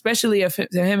expectation, especially of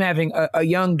him having a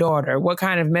young daughter. What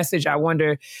kind of message, I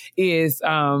wonder, is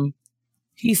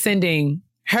he's sending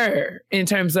her in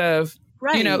terms of,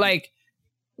 you know, like,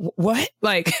 what?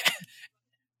 Like,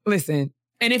 listen.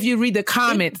 And if you read the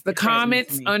comments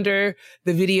under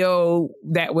the video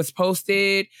that was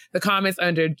posted, the comments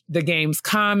under the Game's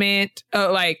comment,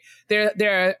 like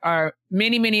there are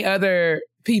many, many other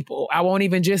people. I won't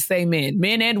even just say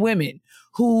men and women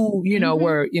who, you know,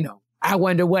 were, you know, I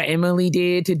wonder what Emily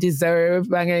did to deserve,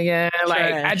 like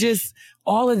I just,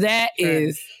 all of that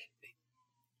is,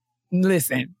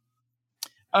 listen,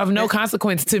 of no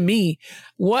consequence to me.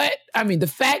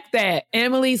 The fact that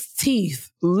Emily's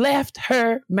teeth left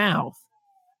her mouth.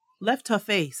 Left her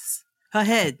face, her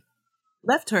head,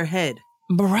 left her head.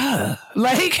 Bruh,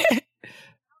 like...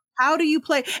 How do you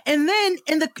play? And then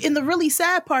in the really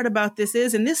sad part about this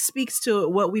is, and this speaks to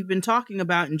what we've been talking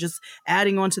about and just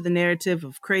adding on to the narrative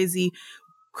of crazy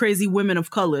women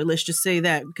of color. Let's just say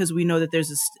that, because we know that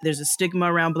there's a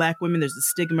stigma around Black women. There's a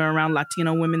stigma around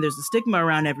Latino women. There's a stigma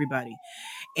around everybody.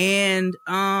 And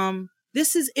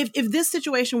this is, if this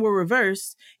situation were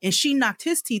reversed and she knocked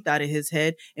his teeth out of his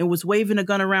head and was waving a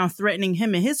gun around threatening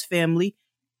him and his family,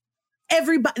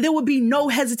 there would be no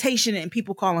hesitation in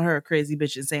people calling her a crazy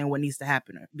bitch and saying what needs to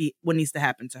happen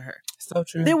to her. So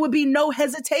true. There would be no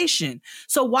hesitation.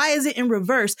 So why is it in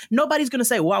reverse? Nobody's going to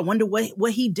say, well, I wonder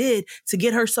what he did to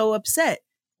get her so upset.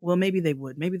 Well, maybe they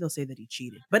would. Maybe they'll say that he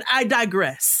cheated. But I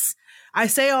digress. I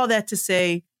say all that to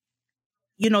say,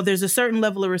 you know, there's a certain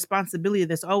level of responsibility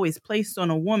that's always placed on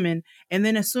a woman. And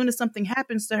then as soon as something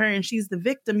happens to her and she's the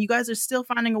victim, you guys are still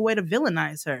finding a way to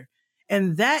villainize her.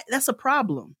 And that's a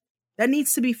problem. That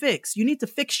needs to be fixed. You need to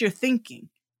fix your thinking.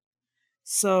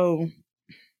 So,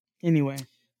 anyway.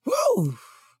 Woo!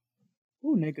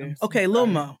 Ooh, nigga. Okay, Lil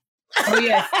Mo. Oh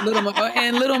yes, Little Mo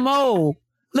and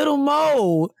Little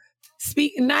Mo,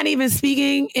 not even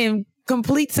speaking in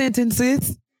complete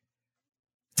sentences.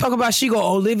 Talk about she go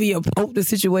Olivia Pope the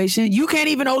situation. You can't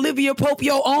even Olivia Pope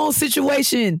your own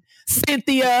situation,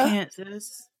 Cynthia. Can't,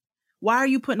 sis. Why are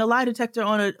you putting a lie detector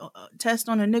on a test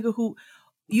on a nigga who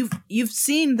you've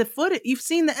seen the footage, you've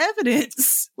seen the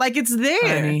evidence, like it's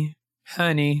there,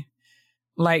 honey.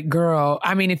 Like, girl,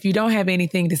 I mean, if you don't have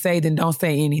anything to say, then don't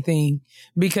say anything,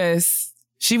 because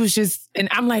she was just, and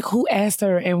I'm like, who asked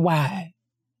her and why?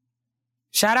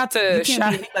 Shout out to you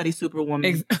can't be anybody's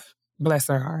superwoman. Bless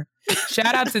her heart.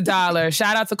 Shout out to Dollar.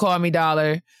 Shout out to Call Me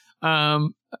Dollar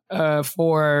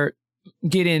for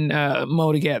getting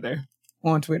Mo together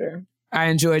on Twitter. I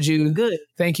enjoyed you. Good.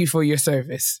 Thank you for your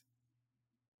service.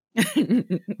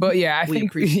 But yeah, I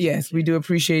think yes, we do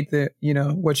appreciate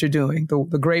what you're doing,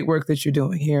 the great work that you're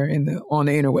doing here on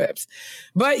the interwebs.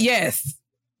 But yes,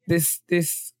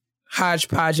 this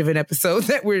hodgepodge of an episode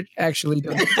that we're actually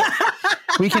doing.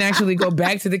 We can actually go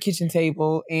back to the kitchen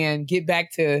table and get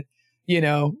back to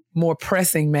more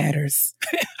pressing matters.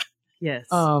 Yes.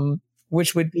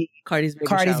 Which would be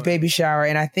Cardi's baby shower.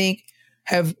 And I think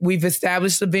we've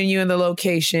established the venue and the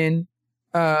location,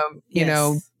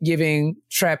 giving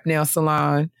Trap Nail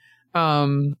Salon.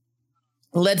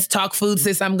 Let's talk food,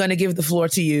 sis. I'm going to give the floor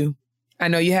to you. I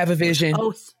know you have a vision.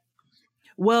 Oh,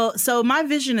 well, so my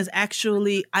vision is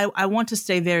actually, I want to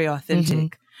stay very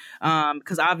authentic.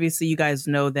 Because obviously you guys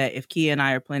know that if Kia and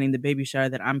I are planning the baby shower,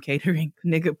 that I'm catering,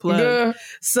 nigga plug. Yeah.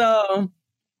 So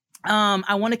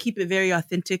I want to keep it very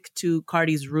authentic to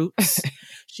Cardi's roots.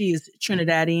 She is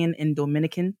Trinidadian and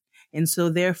Dominican. And so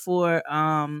therefore,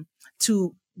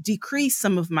 to decrease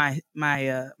some of my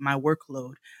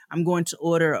workload, I'm going to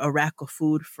order a rack of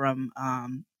food from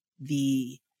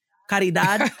the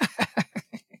Caridad.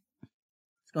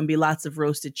 It's going to be lots of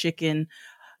roasted chicken,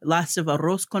 lots of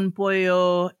arroz con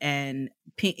pollo and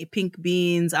pink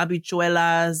beans,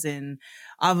 habichuelas, and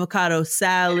avocado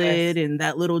salad, and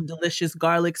that little delicious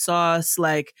garlic sauce.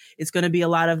 Like, it's going to be a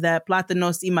lot of that.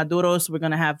 Plátanos y maduros. We're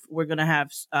going to have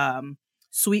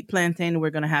sweet plantain. We're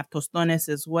going to have tostones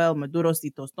as well. Maduros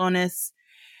y tostones.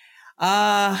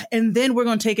 And then we're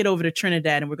going to take it over to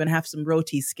Trinidad, and we're going to have some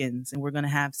roti skins, and we're going to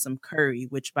have some curry,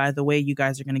 which, by the way, you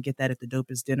guys are going to get that at the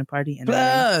Dopest dinner party. And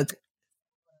plug.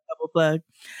 Double plug.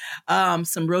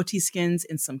 Some roti skins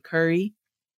and some curry.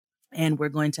 And we're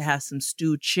going to have some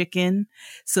stewed chicken,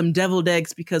 some deviled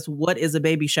eggs, because what is a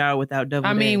baby shower without deviled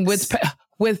eggs? I mean,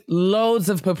 with loads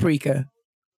of paprika.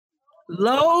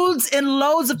 Loads and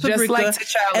loads of paprika. Just like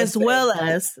T'Challa as said. Well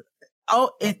as,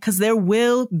 because there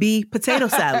will be potato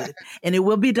salad. And it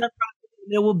will be done properly.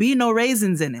 There will be no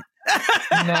raisins in it.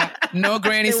 No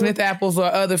Granny Smith apples or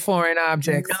other foreign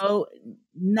objects. No,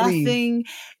 nothing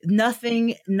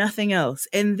else.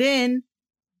 And then,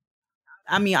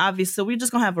 I mean, obviously, we're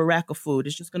just going to have a rack of food.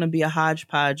 It's just going to be a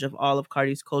hodgepodge of all of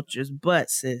Cardi's cultures. But,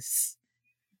 sis,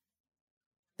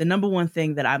 the number one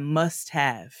thing that I must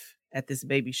have at this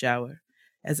baby shower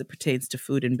as it pertains to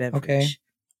food and beverage. Okay.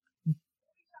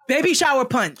 Baby shower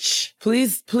punch.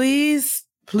 Please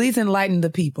enlighten the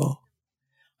people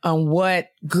on what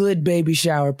good baby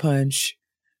shower punch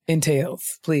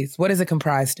entails. Please. What is it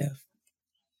comprised of?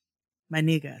 My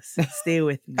niggas, stay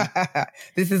with me.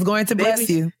 This is going to bless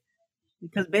you.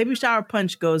 Because baby shower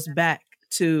punch goes back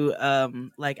to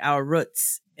like our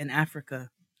roots in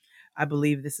Africa. I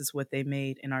believe this is what they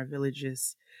made in our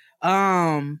villages.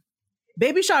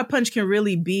 Baby shower punch can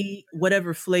really be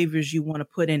whatever flavors you want to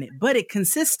put in it, but it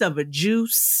consists of a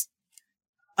juice,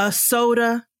 a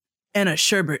soda, and a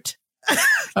sherbet.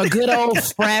 A good old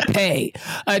frappe.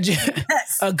 A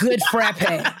good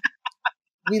frappe.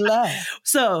 We love.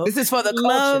 So this is for the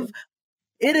culture.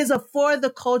 It is a for the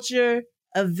culture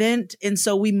event, and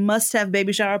so we must have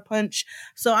baby shower punch.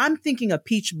 So I'm thinking a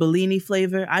peach Bellini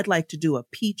flavor. I'd like to do a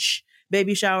peach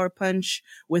baby shower punch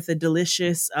with a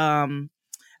delicious,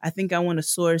 I think I want to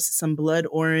source some blood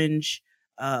orange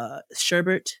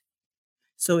sherbet.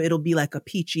 So it'll be like a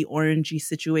peachy orangey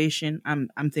situation.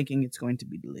 I'm thinking it's going to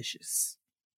be delicious.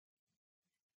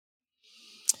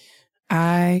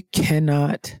 I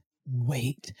cannot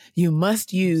wait. You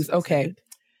must use, okay.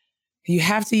 You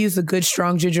have to use a good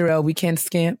strong ginger ale. We can't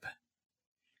scamp.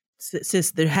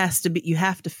 Sis, there has to be, you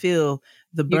have to feel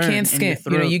the burn. You can't skimp.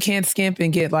 You can't skimp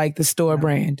and get like the store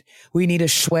brand. We need a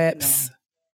Schweppes. No.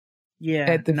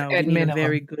 Yeah. We need a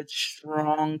very good,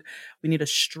 strong, we need a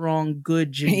strong,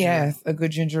 good ginger ale. Yes, a good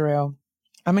ginger ale.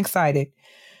 I'm excited.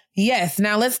 Yes.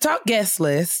 Now let's talk guest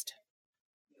list.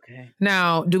 Okay.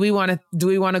 Now, do we want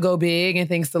to go big and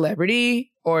think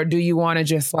celebrity, or do you want to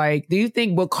just like? Do you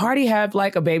think will Cardi have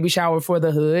like a baby shower for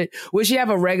the hood? Would she have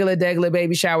a regular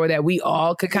baby shower that we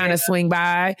all could kind of swing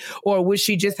by, or would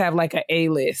she just have like an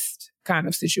A-list kind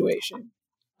of situation?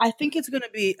 I think it's going to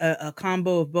be a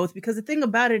combo of both, because the thing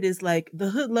about it is like the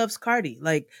hood loves Cardi.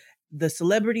 Like the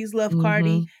celebrities love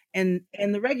Cardi and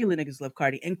the regular niggas love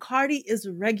Cardi. And Cardi is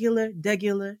a regular,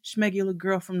 degular, schmegular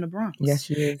girl from the Bronx. Yes,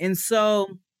 she is. And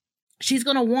so she's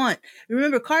going to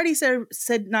remember Cardi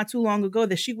said not too long ago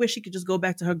that she wished she could just go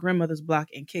back to her grandmother's block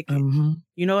and kick it.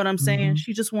 You know what I'm saying?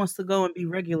 She just wants to go and be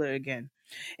regular again.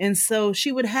 And so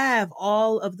she would have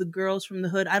all of the girls from the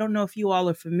hood. I don't know if you all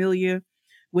are familiar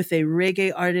with a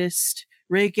reggae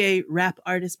rap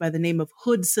artist by the name of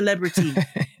Hood Celebrity.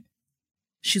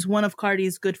 She's one of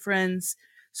Cardi's good friends.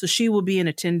 So she will be in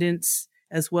attendance,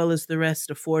 as well as the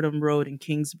rest of Fordham Road and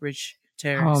Kingsbridge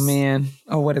Terrace. Oh, man.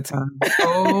 Oh, what a time.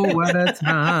 Oh, what a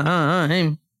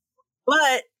time.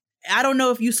 But I don't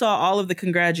know if you saw all of the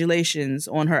congratulations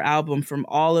on her album from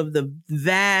all of the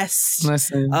vast from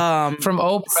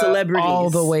Oprah celebrities all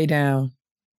the way down.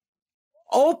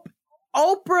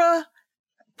 Oprah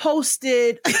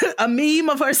posted a meme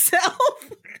of herself.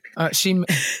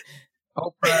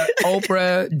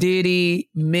 Oprah, Diddy,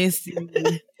 Missy,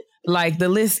 like the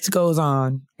list goes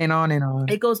on and on and on.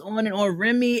 It goes on and on.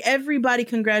 Remy, everybody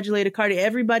congratulated Cardi.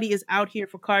 Everybody is out here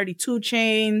for Cardi. 2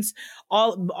 Chainz,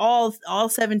 all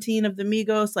 17 of the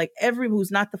Migos, like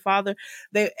who's not the father.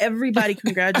 Everybody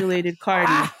congratulated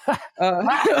Cardi.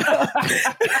 That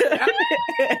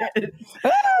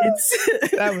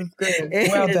was good.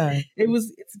 Well done.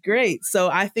 It's great. So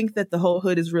I think that the whole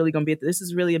hood is really going to be this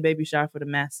is really a baby shower for the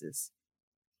masses.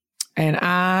 And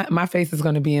my face is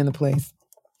going to be in the place.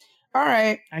 All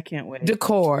right. I can't wait.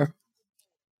 Decor.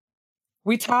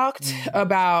 We talked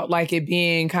about like it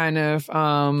being kind of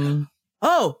I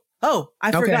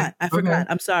forgot.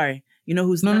 I'm sorry. You know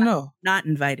who's not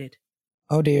invited?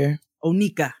 Oh dear.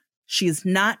 Onika. She is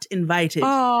not invited.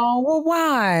 Oh, well,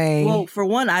 why? Well, for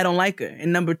one, I don't like her.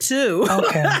 And number 2.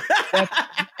 Okay.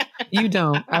 You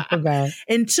don't. I forgot.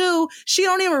 And 2, she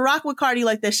don't even rock with Cardi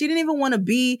like that. She didn't even want to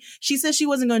be. She said she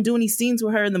wasn't going to do any scenes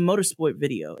with her in the motorsport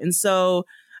video. And so...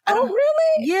 Oh,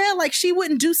 really? Yeah, like she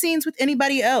wouldn't do scenes with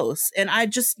anybody else. And I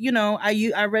just,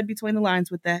 I read between the lines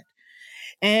with that.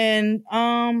 And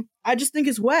I just think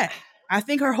it's whack. I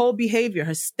think her whole behavior,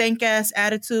 her stank ass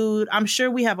attitude. I'm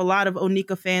sure we have a lot of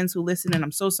Onika fans who listen, and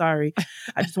I'm so sorry.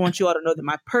 I just want you all to know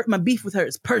that my beef with her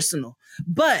is personal.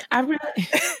 But I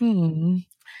really,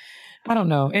 I don't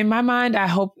know. In my mind,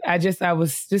 I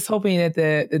was just hoping that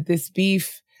that this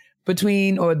beef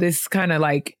between, or this kind of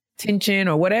like tension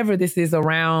or whatever this is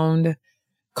around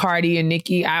Cardi and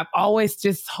Nicki, I've always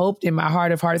just hoped in my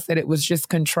heart of hearts that it was just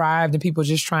contrived and people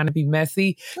just trying to be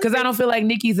messy. Because I don't feel like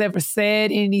Nicki's ever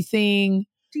said anything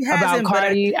about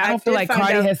Cardi. I don't feel like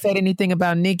Cardi has said anything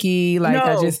about Nicki. Like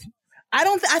no.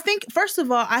 I think, first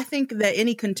of all, I think that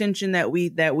any contention that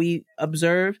we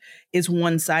observe is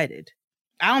one-sided.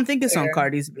 I don't think it's on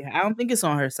Cardi's behalf. I don't think it's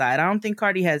on her side. I don't think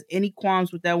Cardi has any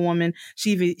qualms with that woman.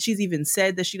 She's even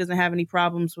said that she doesn't have any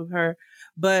problems with her.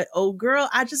 But old girl,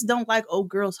 I just don't like old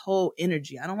girl's whole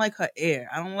energy. I don't like her air.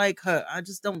 I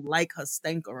just don't like her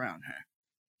stank around her.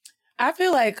 I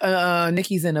feel like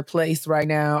Nicki's in a place right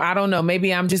now. I don't know.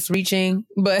 Maybe I'm just reaching,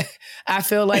 but I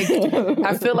feel like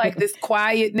this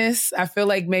quietness. I feel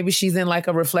like maybe she's in like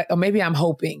or maybe I'm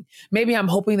hoping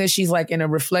that she's like in a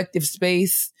reflective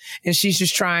space and she's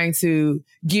just trying to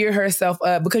gear herself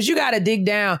up, because you got to dig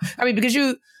down. I mean, because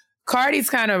Cardi's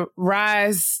kind of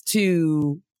rise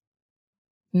to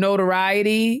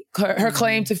notoriety, her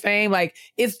claim to fame, like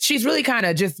she's really kind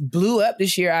of just blew up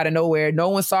this year out of nowhere. No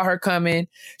one saw her coming.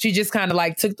 She just kind of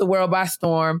like took the world by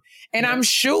storm. And I'm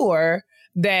sure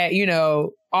that,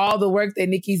 all the work that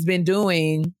Nicki's been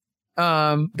doing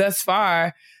thus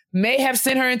far may have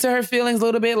sent her into her feelings a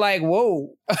little bit, like, whoa.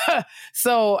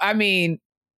 So, I mean,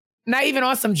 not even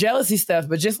on some jealousy stuff,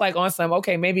 but just like on some,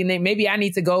 okay, maybe I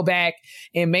need to go back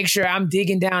and make sure I'm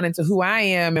digging down into who I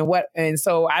am and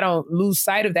so I don't lose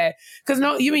sight of that. Cause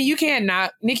you can't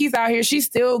not. Nicki's out here. She's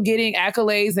still getting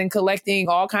accolades and collecting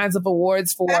all kinds of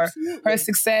awards for her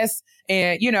success.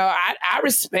 And, I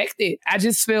respect it. I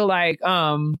just feel like,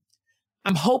 I'm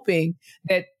hoping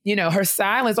that, her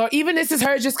silence, or even this is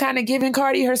her just kind of giving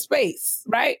Cardi her space,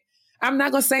 right? I'm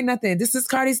not going to say nothing. This is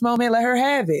Cardi's moment. Let her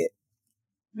have it.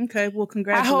 Okay, well,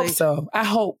 congratulations. I hope so. I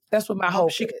hope. That's what my hope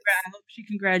is. I hope she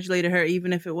congratulated her,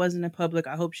 even if it wasn't in public.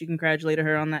 I hope she congratulated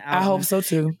her on that album. I hope so,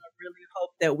 too. I really hope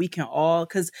that we can all,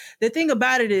 because the thing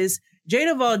about it is,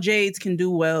 Jada of all Jades can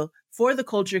do well, For the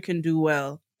Culture can do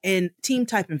well, and Team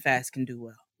Type and Fast can do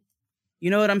well. You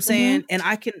know what I'm saying? And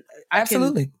I can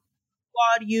Absolutely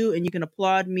applaud you and you can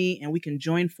applaud me and we can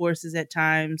join forces at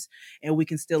times and we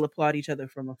can still applaud each other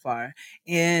from afar.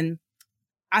 And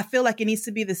I feel like it needs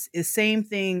to be the same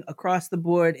thing across the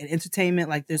board in entertainment.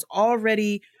 Like there's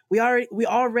already, we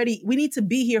need to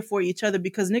be here for each other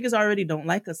because niggas already don't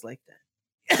like us like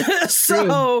that.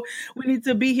 So we need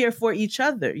to be here for each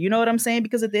other. You know what I'm saying?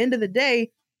 Because at the end of the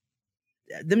day,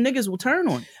 them niggas will turn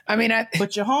on you. I mean,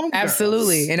 but your home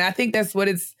absolutely. And I think that's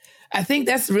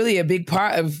really a big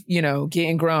part of, you know,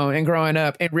 getting grown and growing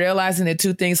up and realizing that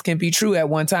two things can be true at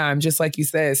one time. Just like you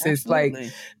said, it's like,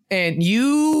 and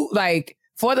you like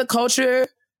for the culture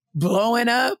blowing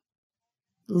up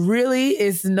really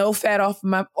is no fat off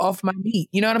my meat.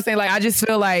 You know what I'm saying? Like, I just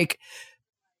feel like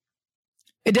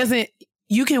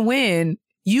you can win.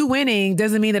 You winning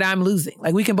doesn't mean that I'm losing.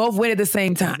 Like we can both win at the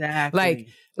same time. Exactly.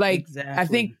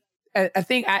 Exactly. I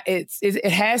think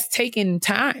it has taken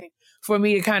time for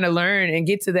me to kind of learn and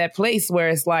get to that place where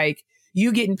it's like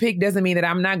you getting picked doesn't mean that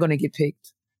I'm not going to get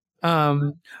picked.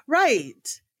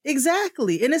 Right.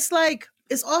 Exactly. And it's like,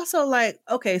 it's also like,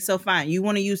 okay, so fine. You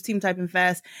want to use Team Typing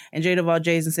Fast and Jada of all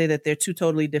J's and say that they're two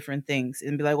totally different things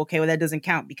and be like, okay, well, that doesn't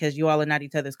count because you all are not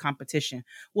each other's competition.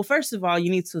 Well, first of all, you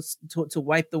need to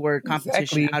wipe the word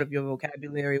competition out of your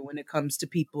vocabulary when it comes to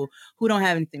people who don't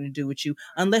have anything to do with you,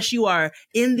 unless you are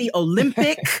in the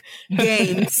Olympic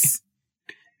Games.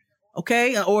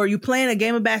 Okay. Or you playing a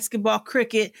game of basketball,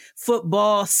 cricket,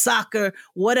 football, soccer,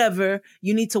 whatever.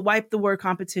 You need to wipe the word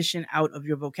competition out of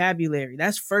your vocabulary.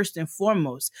 That's first and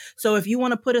foremost. So if you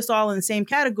want to put us all in the same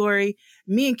category,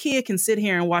 me and Kia can sit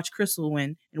here and watch Crystal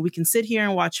win, and we can sit here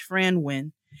and watch Fran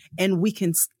win, and we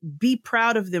can be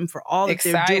proud of them for all that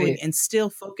they're doing and still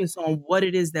focus on what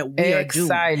it is that we are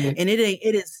doing. And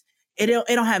it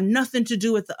don't have nothing to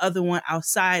do with the other one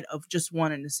outside of just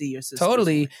wanting to see your sister.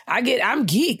 Totally. I'm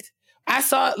geeked. I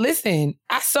saw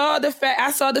the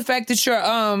fact that you're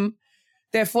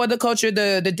that For the Culture,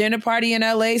 the dinner party in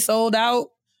LA sold out.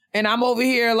 And I'm over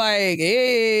here like,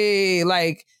 hey,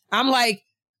 like I'm like,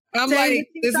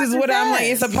 this is what I'm like.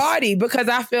 It's a party because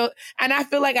I feel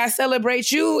like I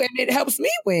celebrate you and it helps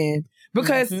me win.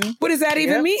 Because what does that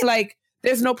even mean? Like,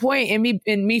 there's no point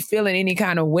in me feeling any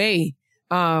kind of way.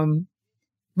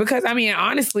 Because I mean,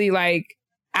 honestly, like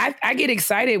I get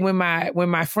excited when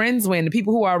my friends win, the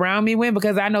people who are around me win,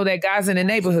 because I know that guys in the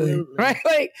neighborhood, right?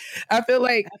 Like, I feel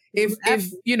like if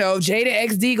you know, Jada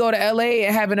XD go to LA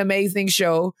and have an amazing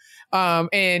show,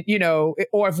 and you know,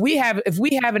 or if we have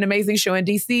an amazing show in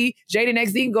DC, Jada and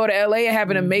XD can go to LA and have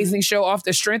an amazing show off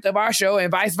the strength of our show,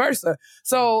 and vice versa.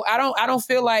 So I don't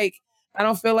feel like,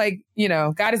 you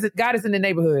know, God is in the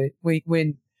neighborhood.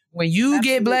 When you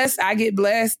get blessed, I get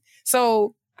blessed.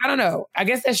 So I don't know. I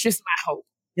guess that's just my hope.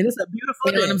 And it's a beautiful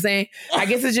thing. You know what I'm saying? I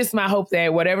guess it's just my hope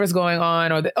that whatever's going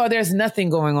on or there's nothing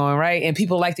going on, right? And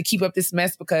people like to keep up this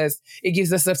mess because it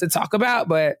gives us stuff to talk about.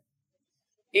 But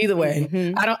either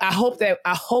way, I hope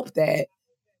that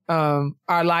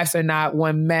our lives are not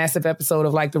one massive episode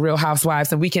of like The Real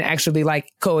Housewives, and we can actually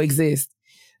like coexist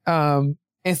and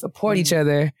support each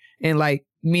other in like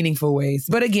meaningful ways.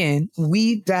 But again,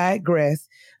 we digress.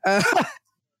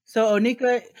 So,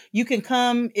 Onika, you can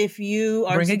come if you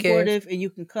are supportive, and you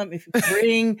can come if you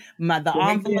bring the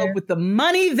envelope with the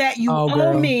money that you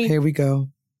owe me. Here we go.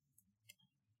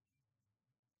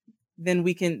 Then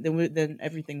we can. Then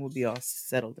everything will be all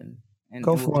settled and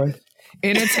go forth.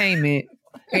 Entertainment.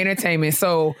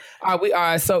 So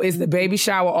So is the baby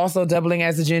shower also doubling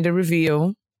as a gender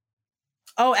reveal?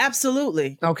 Oh,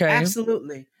 absolutely. Okay.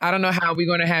 Absolutely. I don't know how we're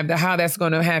going to have how that's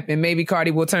going to happen. Maybe Cardi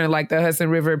will turn like the Hudson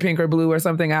River pink or blue or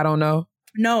something. I don't know.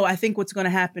 No, I think what's going to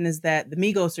happen is that the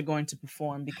Migos are going to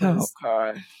perform because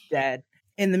Dad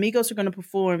and the Migos are going to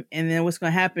perform. And then what's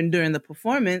going to happen during the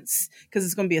performance, because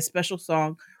it's going to be a special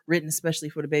song written especially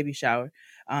for the baby shower,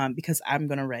 because I'm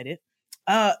going to write it.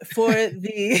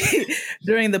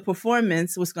 During the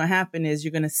performance, what's going to happen is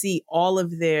you're going to see all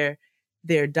of their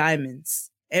diamonds.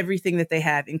 Everything that they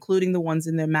have, including the ones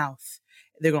in their mouth.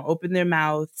 They're going to open their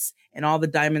mouths and all the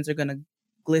diamonds are going to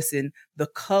glisten the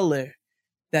color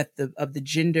of the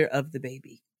gender of the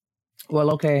baby.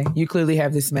 Well, okay. You clearly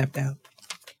have this mapped out.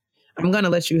 I'm going to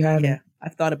let you have it. Yeah,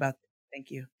 I've thought about that. Thank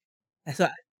you. So,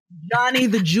 Johnny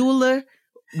the jeweler,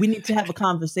 we need to have a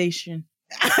conversation.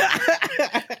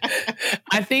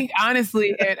 I think,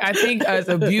 honestly, as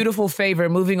a beautiful favor,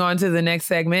 moving on to the next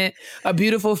segment, a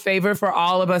beautiful favor for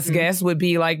all of us guests would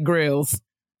be like grills.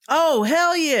 Oh,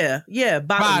 hell yeah. Yeah,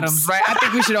 bottoms. Right? I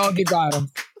think we should all get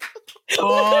bottoms.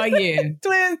 Oh, yeah.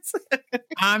 Twins.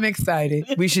 I'm excited.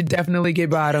 We should definitely get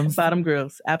bottoms. Bottom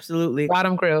grills. Absolutely.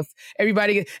 Bottom grills.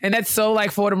 Everybody. And that's so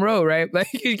like Fordham Road, right? Like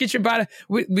you get your bottom.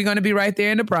 We're going to be right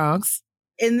there in the Bronx.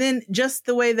 And then just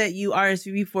the way that you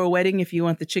RSVP for a wedding, if you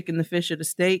want the chicken, the fish, or the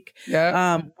steak,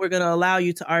 we're going to allow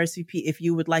you to RSVP if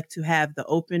you would like to have the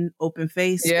open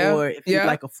face, or if you'd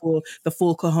like the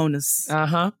full cojones.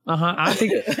 I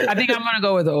think I'm going to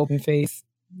go with the open face.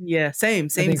 Yeah, same. I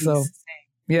think so. Same.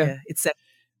 Yeah, it's set.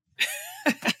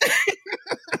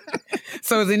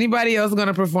 So is anybody else going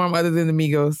to perform other than the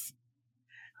Migos?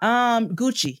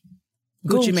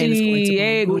 Gucci Mane is going to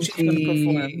Gucci's going to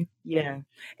perform. Yeah,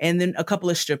 and then a couple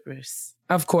of strippers.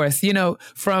 Of course,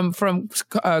 from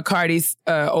Cardi's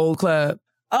old club.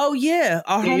 Oh yeah,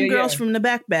 our homegirls from the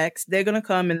Backbacks. They're gonna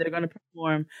come and they're gonna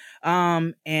perform.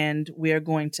 And we are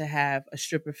going to have a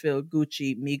stripper-filled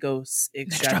Gucci Migos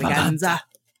extravaganza.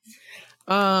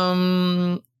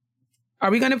 Are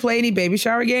we gonna play any baby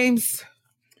shower games?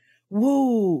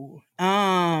 Woo.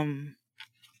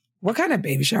 What kind of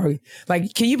baby shower?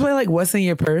 Like, can you play like What's in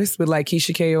Your Purse with like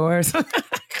Keisha Kaur or something?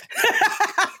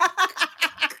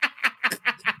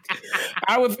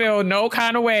 I would feel no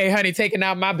kind of way, honey, taking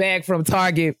out my bag from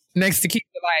Target next to Keisha.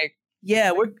 Like,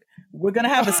 yeah, we're gonna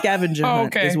have a scavenger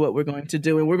hunt. Is what we're going to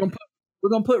do, and we're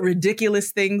gonna put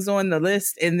ridiculous things on the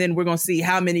list, and then we're gonna see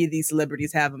how many of these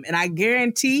celebrities have them. And I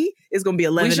guarantee it's gonna be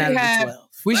 11 out of the 12.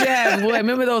 We should have.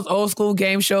 Remember those old school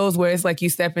game shows where it's like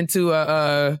you step into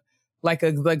a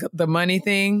the money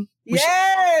thing?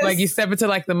 Yes. Like you step into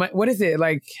like the money. What is it?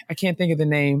 Like I can't think of the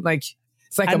name. Like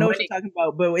it's like I know what you're talking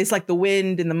about, but it's like the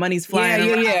wind and the money's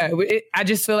flying. Yeah. I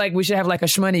just feel like we should have like a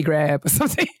Schmoney grab or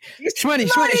something. Schmoney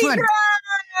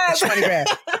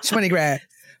grab.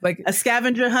 Like a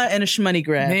scavenger hunt and a Schmoney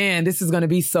grab. Man, this is gonna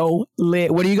be so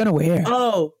lit. What are you gonna wear?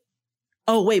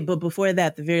 Oh, wait, but before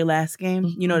that, the very last game,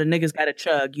 the niggas got to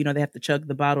chug. They have to chug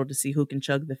the bottle to see who can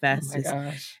chug the fastest. Oh my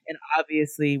gosh. And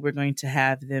obviously, we're going to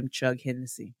have them chug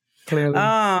Hennessy. Clearly.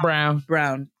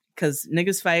 Brown. Because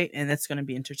niggas fight, and that's going to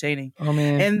be entertaining. Oh,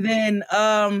 man. And then,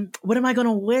 what am I going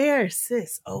to wear,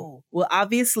 sis? Oh, well,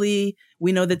 obviously,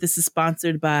 we know that this is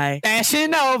sponsored by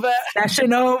Fashion Nova.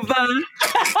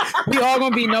 We all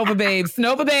going to be Nova babes.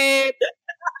 Nova babe.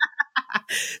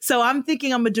 So I'm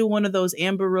thinking I'm going to do one of those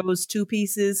Amber Rose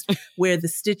 2-pieces where the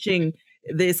stitching,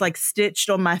 it's like stitched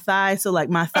on my thigh. So like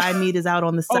my thigh meat is out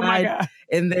on the side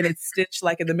and then it's stitched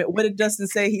like in the middle. What did Justin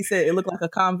say? He said it looked like a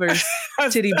Converse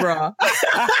titty bra.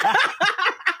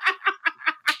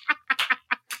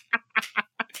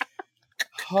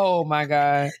 Oh my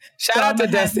God. Shout out to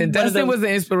Dustin. Dustin was the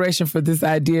inspiration for this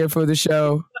idea for the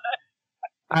show.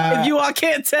 If you all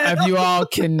can't tell. If you all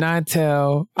cannot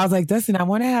tell. I was like, Dustin, I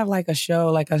want to have like a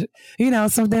show, like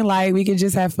something like we can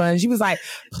just have fun. She was like,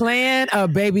 plan a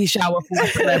baby shower for a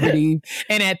celebrity.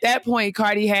 And at that point,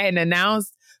 Cardi hadn't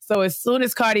announced. So as soon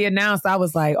as Cardi announced, I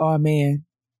was like, oh man.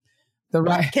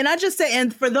 Can I just say,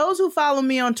 and for those who follow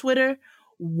me on Twitter,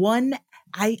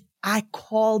 I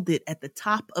called it at the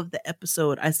top of the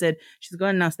episode. I said, she's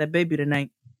going to announce that baby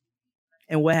tonight.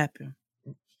 And what happened?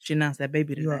 She announced that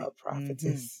baby tonight. You're a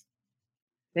prophetess.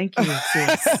 Thank you,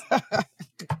 sis.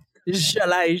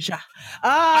 Jalaija.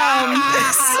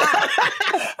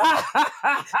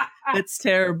 It's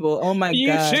terrible. Oh my God.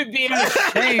 You should be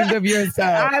ashamed of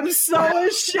yourself. I'm so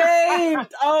ashamed.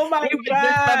 Oh my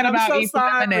God. I'm so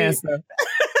sorry.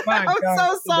 I'm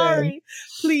so sorry.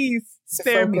 Please.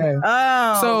 Spare me.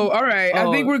 So, all right. I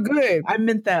think we're good. I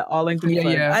meant that all in good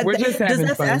fun. Yeah. We're just having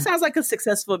fun. That sounds like a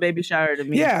successful baby shower to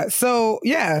me. Yeah. So,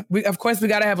 yeah. Of course, we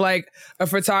got to have like a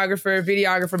photographer,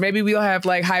 videographer. Maybe we'll have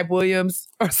like Hype Williams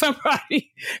or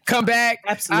somebody come back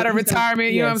out of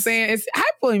retirement. You know what I'm saying?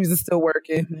 Hype Williams is still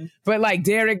working. Mm-hmm. But like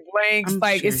Derek Blanks,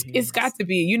 it's got to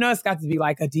be, it's got to be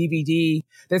like a DVD.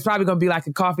 There's probably going to be like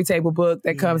a coffee table book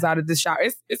that comes out of the shower.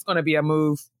 It's going to be a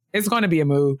move. It's going to be a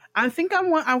move. I think I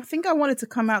want it to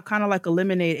come out kind of like a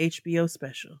Lemonade HBO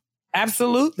special.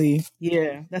 Absolutely.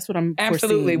 Yeah, that's what I'm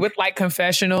absolutely foreseeing. With like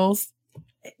confessionals.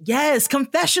 Yes,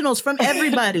 confessionals from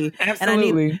everybody.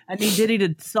 Absolutely. And I need Diddy to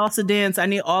salsa dance. I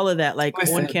need all of that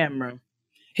on camera.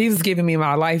 He was giving me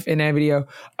my life in that video.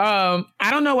 I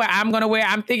don't know what I'm going to wear.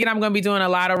 I'm thinking I'm going to be doing a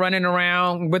lot of running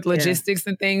around with logistics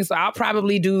and things. So I'll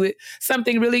probably do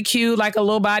something really cute, like a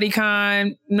little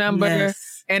bodycon number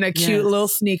and a cute little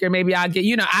sneaker. Maybe I'll get,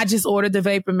 I just ordered the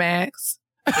Vapor Max.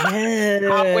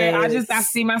 Yes. I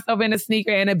see myself in a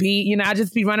sneaker and a beat. I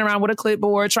just be running around with a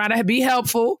clipboard trying to be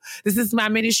helpful. This is my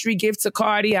ministry gift to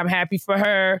Cardi. I'm happy for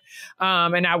her.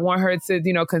 And I want her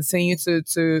to, continue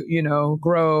to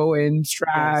grow and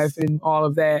strive and all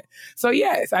of that. So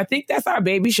yes, I think that's our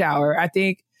baby shower. I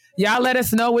think Y'all let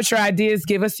us know what your ideas.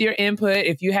 Give us your input.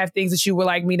 If you have things that you would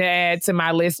like me to add to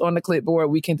my list on the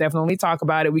clipboard, we can definitely talk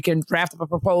about it. We can draft up a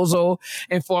proposal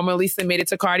and formally submit it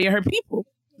to Cardi and her people.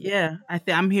 Yeah,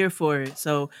 I'm here for it.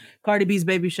 So Cardi B's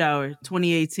baby shower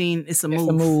 2018. It's a move. It's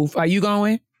a move. Are you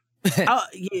going? Oh,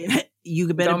 yeah.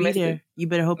 You better be there. You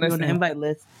better hope you're on the invite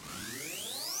list.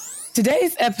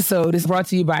 Today's episode is brought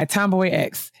to you by Tomboy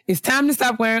X. It's time to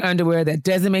stop wearing underwear that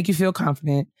doesn't make you feel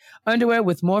confident. Underwear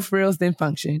with more frills than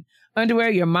function. Underwear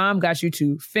your mom got you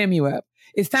to fem you up.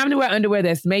 It's time to wear underwear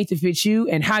that's made to fit you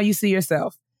and how you see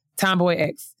yourself. Tomboy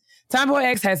X. Tomboy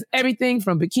X has everything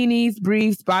from bikinis,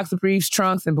 briefs, boxer briefs,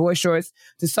 trunks, and boy shorts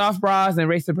to soft bras and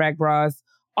racer back bras,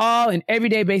 all in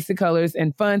everyday basic colors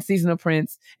and fun seasonal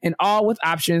prints, and all with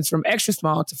options from extra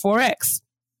small to 4X.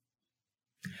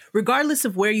 Regardless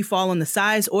of where you fall on the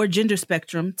size or gender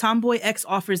spectrum, Tomboy X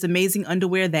offers amazing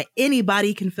underwear that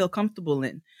anybody can feel comfortable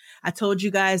in. I told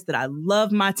you guys that I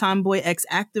love my Tomboy X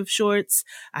active shorts.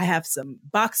 I have some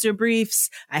boxer briefs.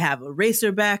 I have a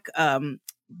racerback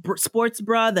sports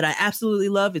bra that I absolutely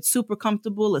love. It's super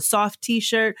comfortable, a soft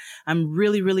t-shirt. I'm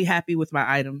really, really happy with my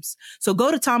items. So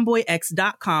go to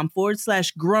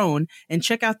tomboyx.com/grown and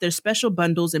check out their special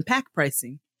bundles and pack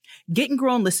pricing. Getting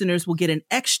Grown listeners will get an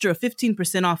extra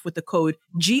 15% off with the code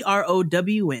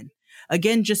GROWN.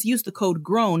 Again, just use the code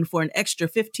GROWN for an extra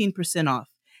 15% off.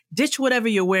 Ditch whatever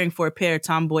you're wearing for a pair of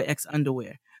Tomboy X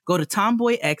underwear. Go to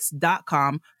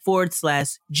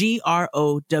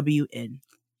tomboyx.com/GROWN.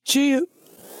 Cheers.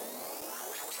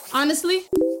 Honestly?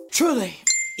 Truly.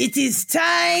 It is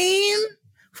time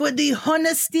for the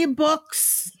Honesty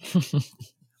Box.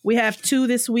 We have 2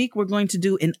 this week. We're going to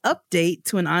do an update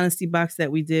to an Honesty Box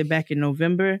that we did back in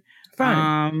November.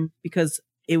 Because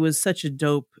it was such a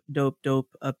dope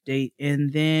update.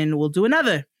 And then we'll do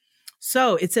another.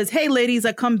 So it says, hey, ladies,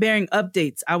 I come bearing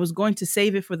updates. I was going to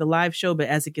save it for the live show, but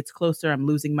as it gets closer, I'm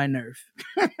losing my nerve.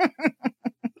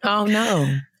 Oh,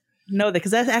 no. No,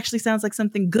 because that actually sounds like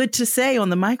something good to say on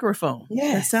the microphone.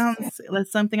 Yes.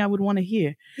 That's something I would want to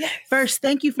hear. Yes. First,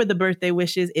 thank you for the birthday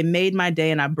wishes. It made my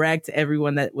day, and I bragged to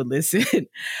everyone that would listen.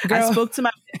 Girl. I spoke to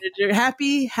my manager.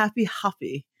 Happy.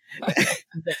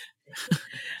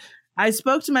 I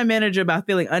spoke to my manager about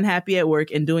feeling unhappy at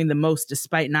work and doing the most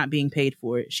despite not being paid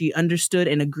for it. She understood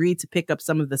and agreed to pick up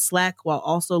some of the slack while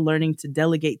also learning to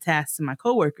delegate tasks to my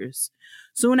coworkers.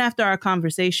 Soon after our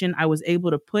conversation, I was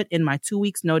able to put in my 2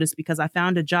 weeks notice because I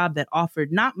found a job that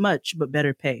offered not much, but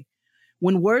better pay.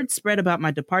 When word spread about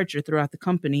my departure throughout the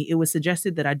company, it was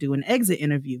suggested that I do an exit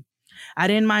interview. I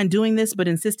didn't mind doing this, but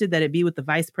insisted that it be with the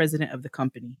vice president of the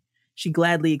company. She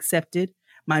gladly accepted.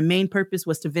 My main purpose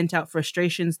was to vent out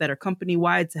frustrations that are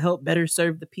company-wide to help better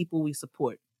serve the people we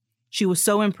support. She was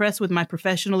so impressed with my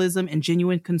professionalism and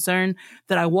genuine concern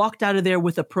that I walked out of there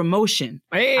with a promotion.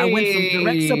 Hey. I went from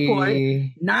direct support,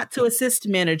 not to assist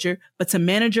manager, but to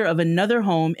manager of another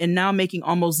home, and now making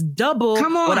almost double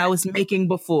what I was making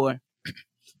before.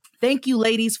 Thank you,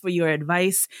 ladies, for your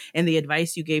advice and the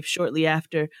advice you gave shortly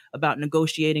after about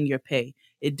negotiating your pay.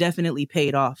 It definitely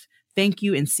paid off. Thank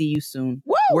you and see you soon.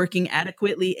 Woo! Working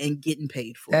adequately and getting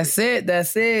paid for That's it.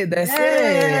 That's it.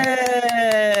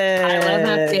 I love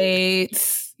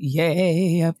updates.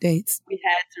 Yay, updates. We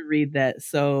had to read that.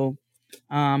 So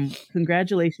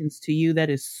congratulations to you. That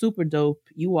is super dope.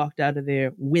 You walked out of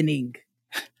there winning.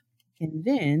 And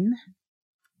then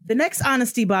the next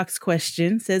Honesty Box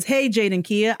question says, hey, Jade and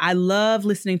Kia, I love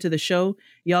listening to the show.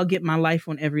 Y'all get my life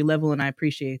on every level, and I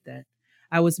appreciate that.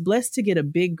 I was blessed to get a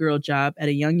big girl job at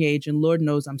a young age, and Lord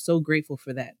knows I'm so grateful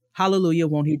for that. Hallelujah,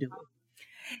 won't he do it?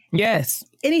 Yes.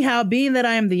 Anyhow, being that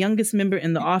I am the youngest member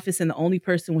in the office and the only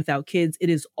person without kids, it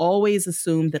is always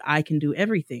assumed that I can do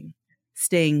everything.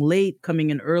 Staying late,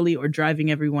 coming in early, or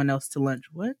driving everyone else to lunch.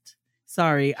 What?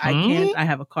 Sorry, I can't. I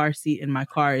have a car seat in my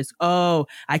car is... Oh,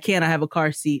 I can't. I have a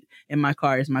car seat in my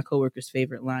car is my coworker's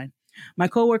favorite line. My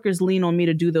coworkers lean on me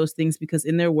to do those things because,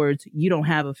 in their words, you don't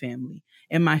have a family.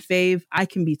 And my fave, I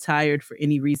can be tired for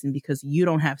any reason because you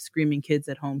don't have screaming kids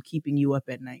at home keeping you up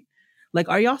at night. Like,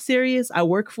 are y'all serious? I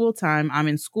work full time, I'm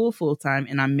in school full time,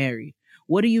 and I'm married.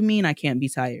 What do you mean I can't be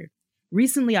tired?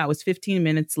 Recently, I was 15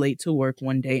 minutes late to work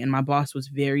one day, and my boss was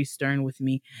very stern with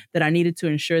me that I needed to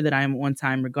ensure that I am on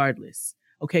time regardless.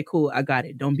 Okay, cool, I got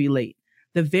it. Don't be late.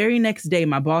 The very next day,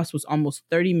 my boss was almost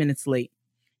 30 minutes late.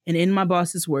 And in my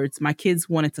boss's words, my kids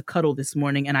wanted to cuddle this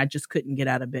morning, and I just couldn't get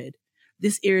out of bed.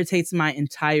 This irritates my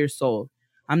entire soul.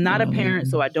 I'm not a parent,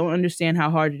 so I don't understand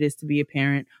how hard it is to be a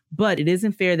parent, but it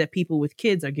isn't fair that people with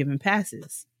kids are given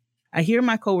passes. I hear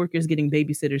my coworkers getting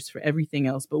babysitters for everything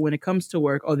else, but when it comes to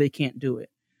work, they can't do it.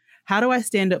 How do I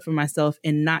stand up for myself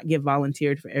and not get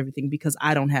volunteered for everything because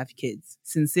I don't have kids?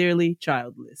 Sincerely,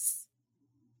 childless.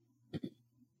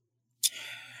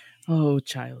 Oh,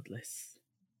 childless.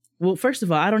 Well, first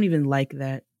of all, I don't even like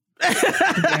that.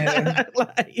 Yeah.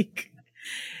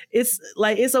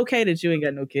 It's okay that you ain't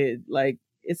got no kid. Like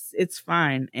it's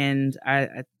fine. And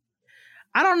I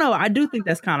don't know. I do think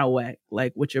that's kind of whack,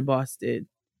 like what your boss did.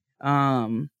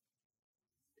 And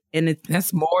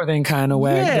that's more than kind of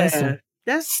whack. Yeah,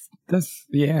 that's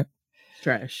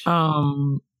trash.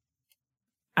 I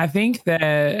think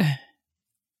that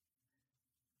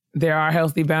there are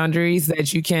healthy boundaries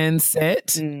that you can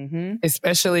set,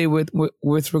 especially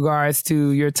with regards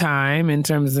to your time in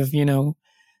terms of,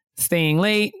 staying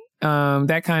late,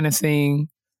 that kind of thing.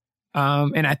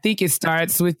 And I think it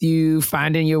starts with you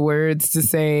finding your words to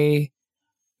say,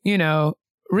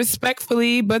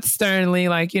 respectfully, but sternly,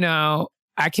 like, I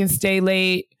can stay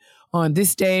late on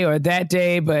this day or that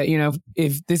day, but,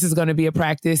 if this is going to be a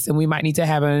practice, then we might need to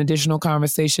have an additional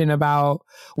conversation about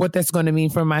what that's going to mean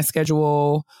for my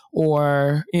schedule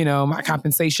or, my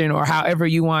compensation or however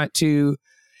you want to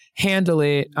handle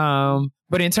it.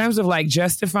 But in terms of like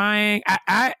justifying,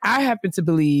 I happen to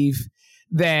believe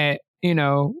that,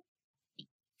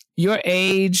 your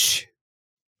age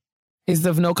is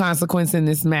of no consequence in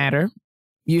this matter.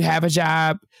 You have a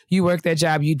job, you work that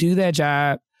job, you do that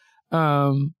job.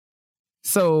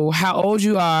 So how old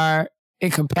you are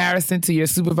in comparison to your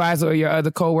supervisor or your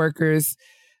other coworkers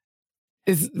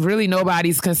is really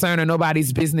nobody's concern or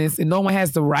nobody's business. And no one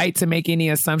has the right to make any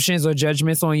assumptions or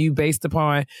judgments on you based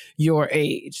upon your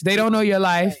age. They don't know your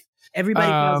life. Everybody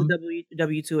files a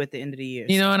W-2 at the end of the year.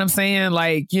 You know what I'm saying?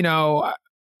 Like, you don't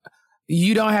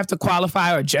have to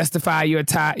qualify or justify you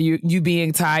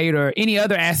being tired or any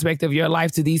other aspect of your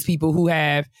life to these people who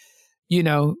have,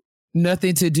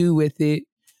 nothing to do with it.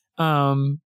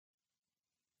 And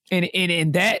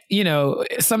that,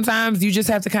 sometimes you just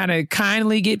have to kind of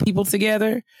kindly get people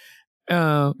together.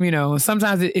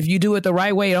 Sometimes if you do it the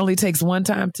right way, it only takes one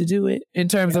time to do it in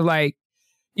terms of like,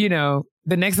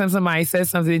 the next time somebody says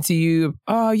something to you,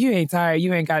 oh, you ain't tired,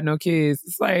 you ain't got no kids.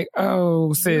 It's like,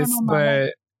 oh, sis,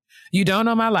 but you don't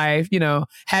know my life.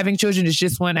 Having children is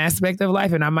just one aspect of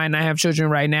life, and I might not have children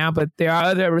right now, but there are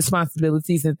other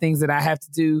responsibilities and things that I have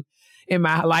to do in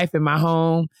my life, in my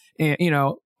home, and,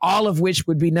 all of which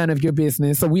would be none of your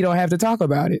business. So we don't have to talk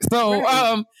about it. So,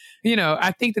 right.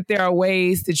 I think that there are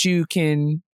ways that you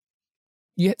can,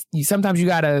 sometimes you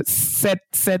got to set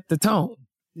the tone.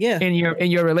 Yeah. In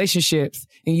your relationships,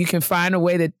 and you can find a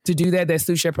way to do that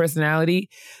suits your personality,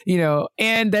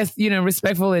 and that's,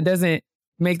 respectful and doesn't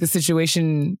make the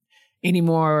situation any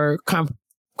more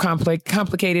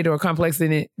complicated or complex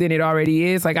than it already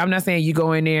is. Like, I'm not saying you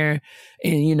go in there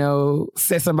and,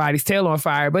 set somebody's tail on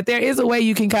fire, but there is a way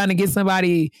you can kind of get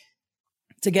somebody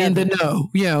together in the know,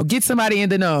 get somebody in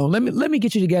the know. Let me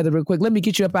get you together real quick. Let me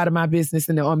get you up out of my business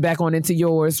and I'm back on into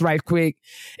yours right quick.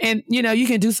 And, you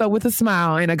can do so with a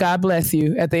smile and a God bless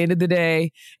you at the end of the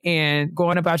day and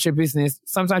going about your business.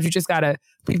 Sometimes you just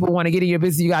people want to get in your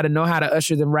business. You got to know how to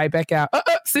usher them right back out.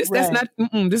 Sis, right.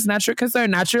 This is not your concern,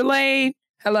 not your lane.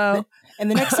 Hello. And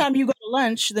the next time you go to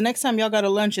lunch, the next time y'all got to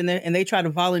lunch and they try to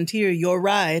volunteer your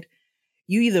ride,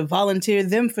 you either volunteer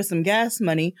them for some gas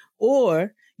money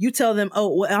or you tell them,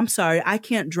 oh, well, I'm sorry, I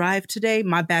can't drive today.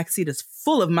 My backseat is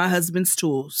full of my husband's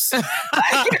tools.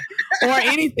 Or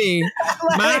anything.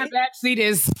 My backseat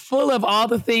is full of all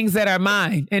the things that are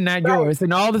mine and not yours,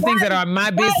 and all the things that are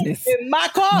my business. In my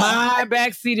car. My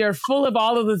backseat are full of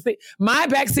all of the things. My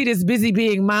backseat is busy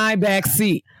being my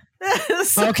backseat.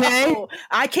 Okay?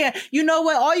 I can't. You know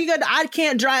what? I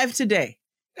can't drive today.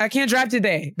 I can't drive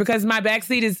today because my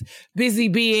backseat is busy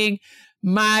being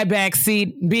my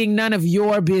backseat, being none of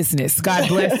your business. God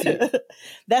bless you.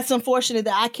 That's unfortunate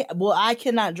that I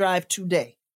cannot drive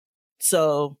today.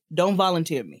 So don't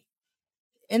volunteer me.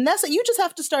 And you just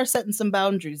have to start setting some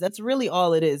boundaries. That's really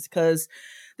all it is. Because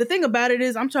the thing about it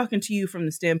is, I'm talking to you from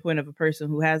the standpoint of a person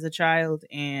who has a child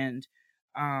and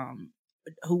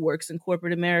who works in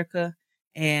corporate America.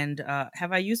 And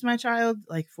have I used my child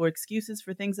like for excuses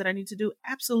for things that I need to do?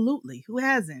 Absolutely. Who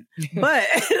hasn't? But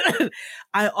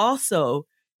I also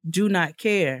do not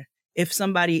care if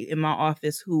somebody in my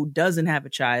office who doesn't have a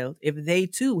child, if they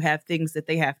too have things that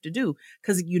they have to do.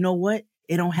 Because you know what?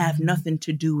 It don't have nothing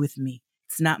to do with me.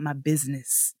 It's not my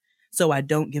business. So I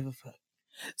don't give a fuck.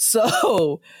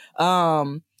 So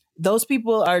those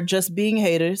people are just being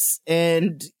haters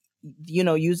and,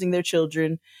 using their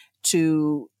children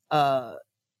to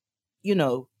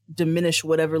diminish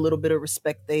whatever little bit of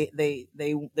respect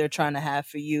they're trying to have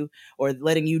for you, or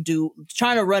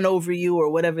trying to run over you,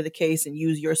 or whatever the case, and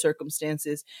use your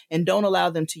circumstances. And don't allow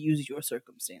them to use your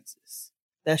circumstances.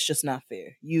 That's just not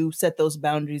fair. You set those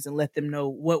boundaries and let them know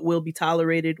what will be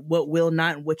tolerated, what will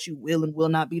not, and what you will and will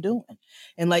not be doing.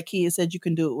 And like Kia said, you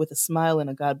can do it with a smile and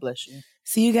a God bless you.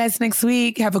 See you guys next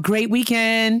week. Have a great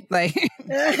weekend.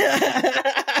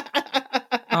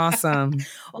 Awesome.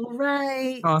 All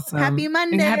right. Awesome. Happy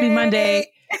Monday. And happy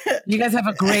Monday. You guys have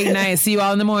a great night. See you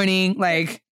all in the morning.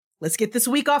 Let's get this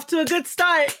week off to a good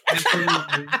start.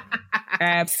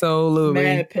 Absolutely.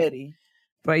 Mad petty.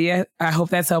 But yeah, I hope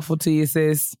that's helpful to you,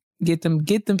 sis. Get them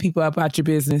people up out your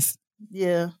business.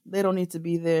 Yeah, they don't need to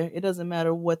be there. It doesn't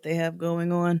matter what they have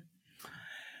going on.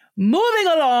 Moving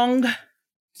along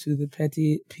to the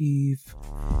petty peeve.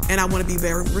 And I want to be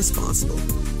very responsible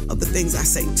of the things I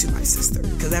say to my sister,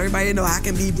 because everybody know I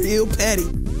can be real petty.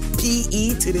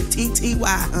 P-E to the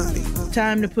T-T-Y, honey.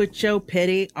 Time to put your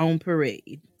petty on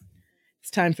parade. It's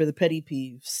time for the petty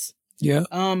peeves. Yeah.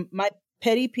 My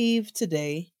petty peeve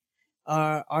today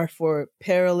are for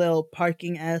parallel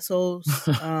parking assholes.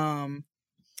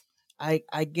 I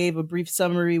gave a brief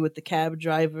summary with the cab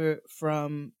driver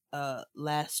from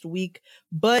last week,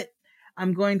 but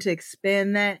I'm going to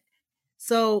expand that.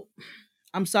 So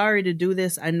I'm sorry to do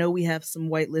this. I know we have some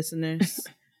white listeners,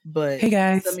 but hey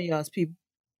guys, some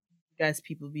of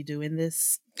people be doing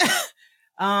this.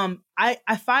 I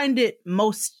find it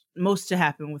most to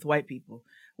happen with white people.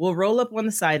 We'll roll up on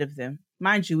the side of them.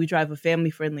 Mind you, we drive a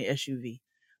family-friendly SUV.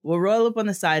 We'll roll up on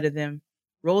the side of them,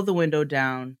 roll the window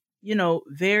down,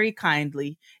 very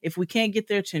kindly. If we can't get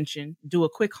their attention, do a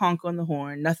quick honk on the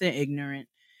horn, nothing ignorant.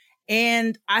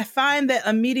 And I find that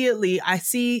immediately I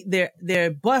see their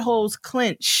buttholes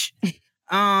clench.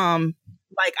 I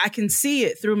can see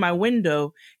it through my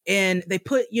window, and they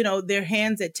put, their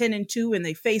hands at 10 and 2 and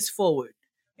they face forward,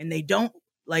 and they don't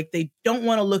want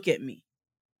to look at me.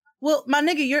 Well, my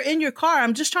nigga, you're in your car.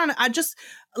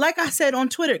 Like I said on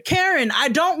Twitter, Karen, I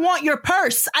don't want your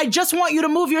purse. I just want you to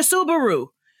move your Subaru.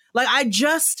 I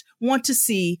just want to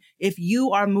see if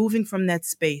you are moving from that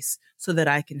space so that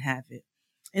I can have it.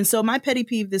 And so my petty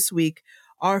peeve this week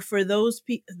are for those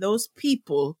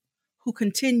people who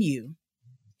continue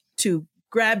to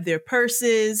grab their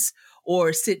purses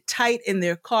or sit tight in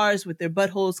their cars with their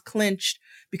buttholes clenched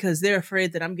because they're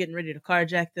afraid that I'm getting ready to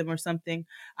carjack them or something.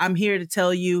 I'm here to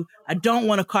tell you, I don't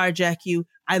want to carjack you.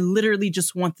 I literally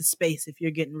just want the space if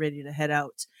you're getting ready to head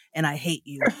out. And I hate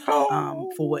you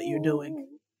for what you're doing.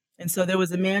 And so there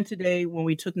was a man today when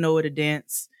we took Noah to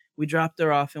dance. We dropped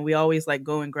her off, and we always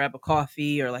go and grab a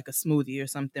coffee or a smoothie or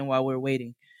something while we're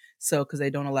waiting. So, because they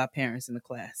don't allow parents in the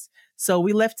class. So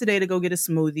we left today to go get a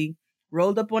smoothie,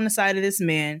 rolled up on the side of this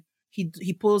man.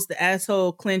 He pulls the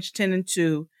asshole clenched 10 and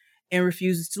 2 and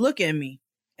refuses to look at me.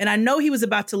 And I know he was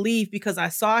about to leave because I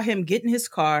saw him get in his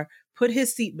car, put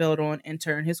his seatbelt on, and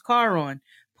turn his car on.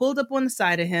 Pulled up on the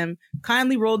side of him,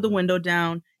 kindly rolled the window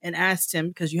down and asked him,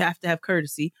 because you have to have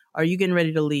courtesy, are you getting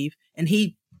ready to leave? And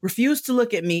he refused to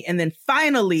look at me. And then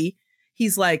finally,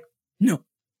 he's like, no.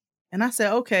 And I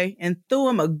said, okay, and threw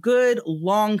him a good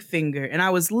long finger. And I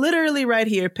was literally right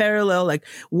here, parallel,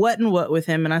 what and what with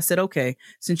him. And I said, okay,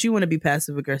 since you want to be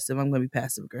passive aggressive, I'm going to be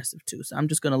passive aggressive too. So I'm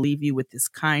just going to leave you with this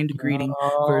kind greeting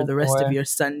for the rest of your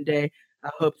Sunday. I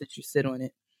hope that you sit on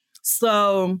it.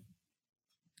 So,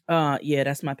 yeah,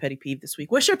 that's my petty peeve this week.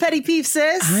 What's your petty peeve,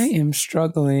 sis? I am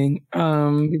struggling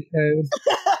because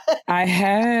I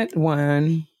had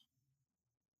one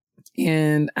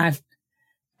and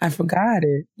I forgot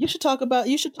it. You should talk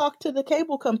to the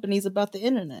cable companies about the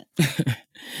internet.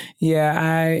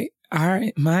 Yeah,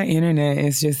 my internet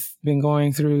has just been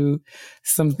going through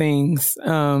some things.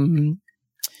 And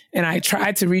I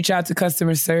tried to reach out to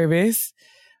customer service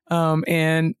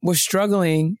and was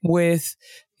struggling with,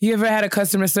 you ever had a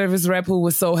customer service rep who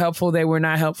was so helpful they were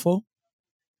not helpful?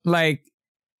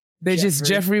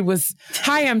 Jeffrey was,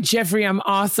 hi, I'm Jeffrey. I'm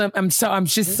awesome. I'm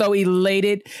just so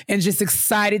elated and just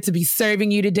excited to be serving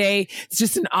you today. It's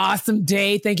just an awesome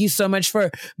day. Thank you so much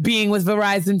for being with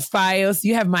Verizon Fios.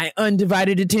 You have my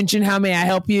undivided attention. How may I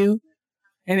help you?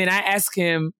 And then I ask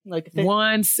him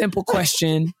one simple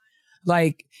question,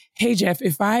 hey, Jeff,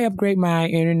 if I upgrade my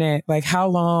internet, how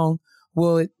long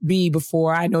will it be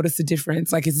before I notice a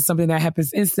difference? Is it something that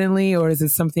happens instantly, or is it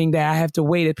something that I have to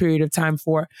wait a period of time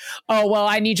for? Oh, well,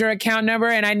 I need your account number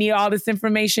and I need all this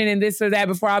information and this or that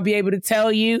before I'll be able to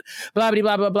tell you, blah, blah,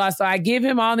 blah, blah, blah. So I give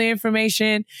him all the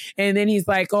information, and then he's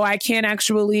like, oh, I can't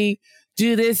actually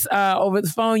do this over the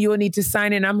phone. You will need to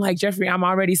sign in. I'm like, Jeffrey, I'm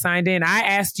already signed in. I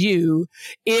asked you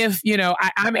if,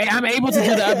 I'm able to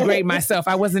do the upgrade myself.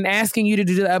 I wasn't asking you to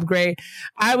do the upgrade.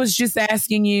 I was just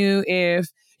asking you if,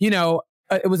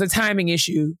 it was a timing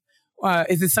issue.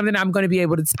 Is it something I'm going to be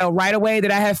able to tell right away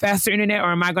that I have faster internet,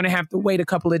 or am I going to have to wait a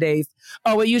couple of days?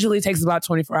 Oh, it usually takes about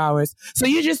 24 hours. So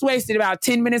you just wasted about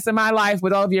 10 minutes of my life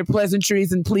with all of your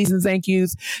pleasantries and please and thank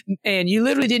yous. And you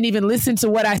literally didn't even listen to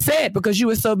what I said because you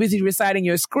were so busy reciting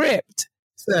your script,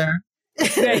 sir,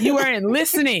 that you weren't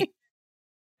listening.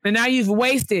 And now you've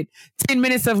wasted 10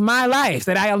 minutes of my life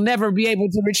that I'll never be able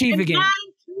to retrieve again.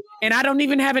 And I don't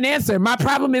even have an answer. My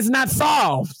problem is not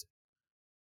solved.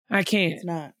 I can't. It's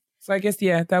not. So I guess,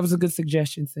 that was a good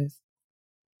suggestion, sis.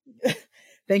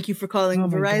 Thank you for calling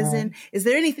Verizon. Is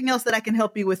there anything else that I can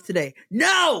help you with today?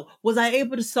 No. Was I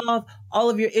able to solve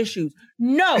all of your issues?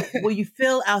 No. Will you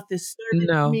fill out this survey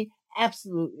for me?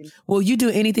 Absolutely. Will you do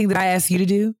anything that I ask you to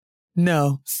do?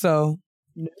 No. So,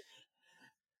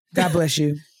 God bless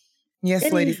you.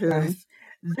 Yes, lady.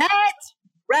 That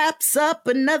wraps up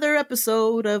another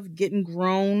episode of Getting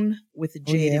Grown with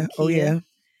Jade and Kia. Oh, yeah.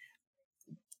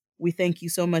 We thank you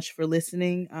so much for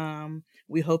listening.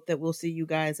 We hope that we'll see you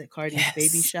guys at Cardi's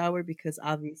baby shower, because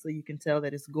obviously you can tell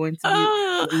that it's going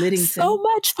to be Liddington. So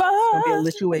much fun. It's going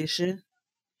to be a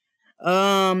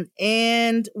lituation.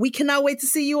 And we cannot wait to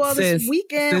see you all this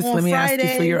weekend on Friday. Let me ask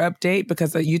you for your update,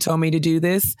 because you told me to do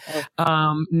this.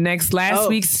 Last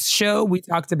week's show, we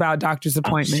talked about doctor's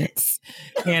appointments.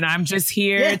 And I'm just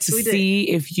here to see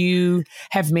if you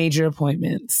have made your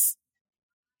appointments.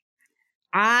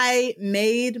 I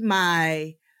made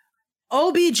my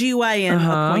OBGYN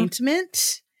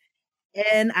appointment,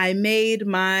 and I made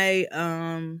my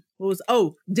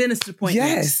dentist appointment.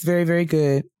 Yes, very, very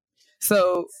good.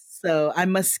 So I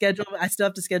still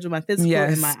have to schedule my physical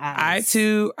and my eyes.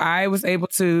 I was able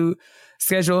to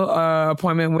schedule an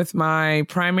appointment with my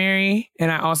primary, and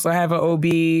I also have an OB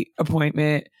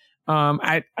appointment.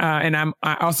 I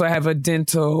also have an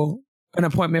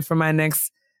appointment for my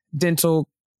next dental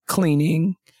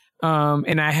cleaning.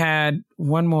 And I had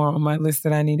one more on my list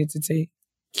that I needed to take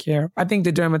care of. I think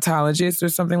the dermatologist or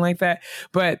something like that.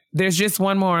 But there's just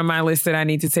one more on my list that I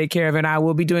need to take care of, and I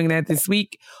will be doing that this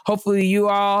week. Hopefully you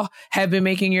all have been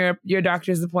making your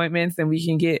doctor's appointments, and we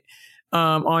can get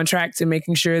on track to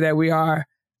making sure that we are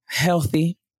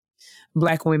healthy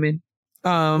Black women.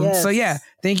 So yeah,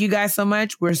 thank you guys so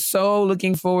much. We're so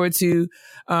looking forward to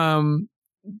the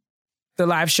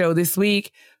live show this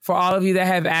week. For all of you that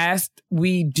have asked,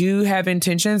 we do have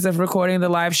intentions of recording the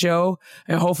live show,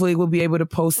 and hopefully we'll be able to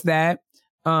post that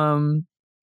when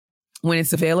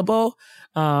it's available.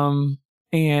 And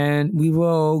we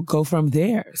will go from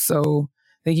there. So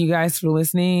thank you guys for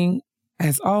listening.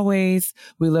 As always,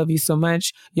 we love you so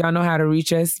much. Y'all know how to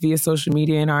reach us via social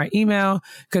media and our email.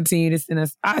 Continue to send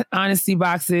us honesty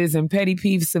boxes and petty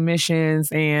peeve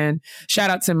submissions. And shout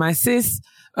out to my sis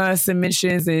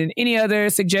submissions and any other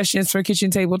suggestions for Kitchen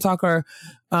Table Talk or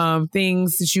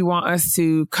things that you want us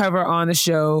to cover on the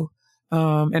show.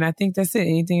 And I think that's it.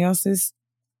 Anything else, sis?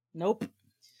 Nope.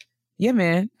 Yeah,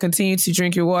 man. Continue to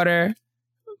drink your water,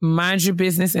 mind your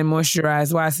business, and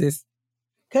moisturize. Why, sis?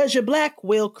 'Cause your black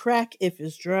will crack if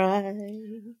it's dry.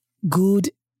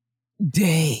 Good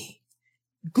day.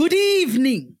 Good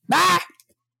evening. Bye.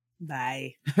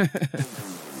 Bye.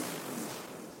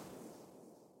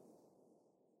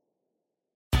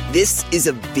 This is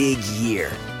a big year.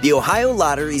 The Ohio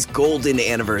Lottery's golden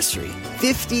anniversary.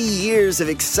 50 years of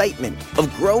excitement,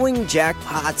 of growing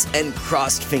jackpots and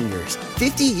crossed fingers.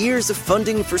 50 years of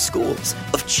funding for schools,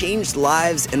 of changed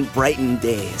lives and brightened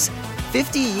days.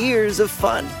 50 years of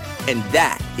fun, and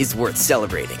that is worth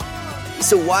celebrating.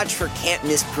 So watch for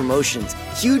can't-miss promotions,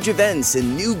 huge events,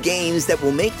 and new games that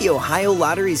will make the Ohio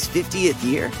Lottery's 50th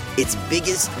year its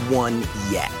biggest one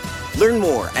yet. Learn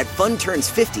more at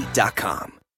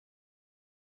funturns50.com.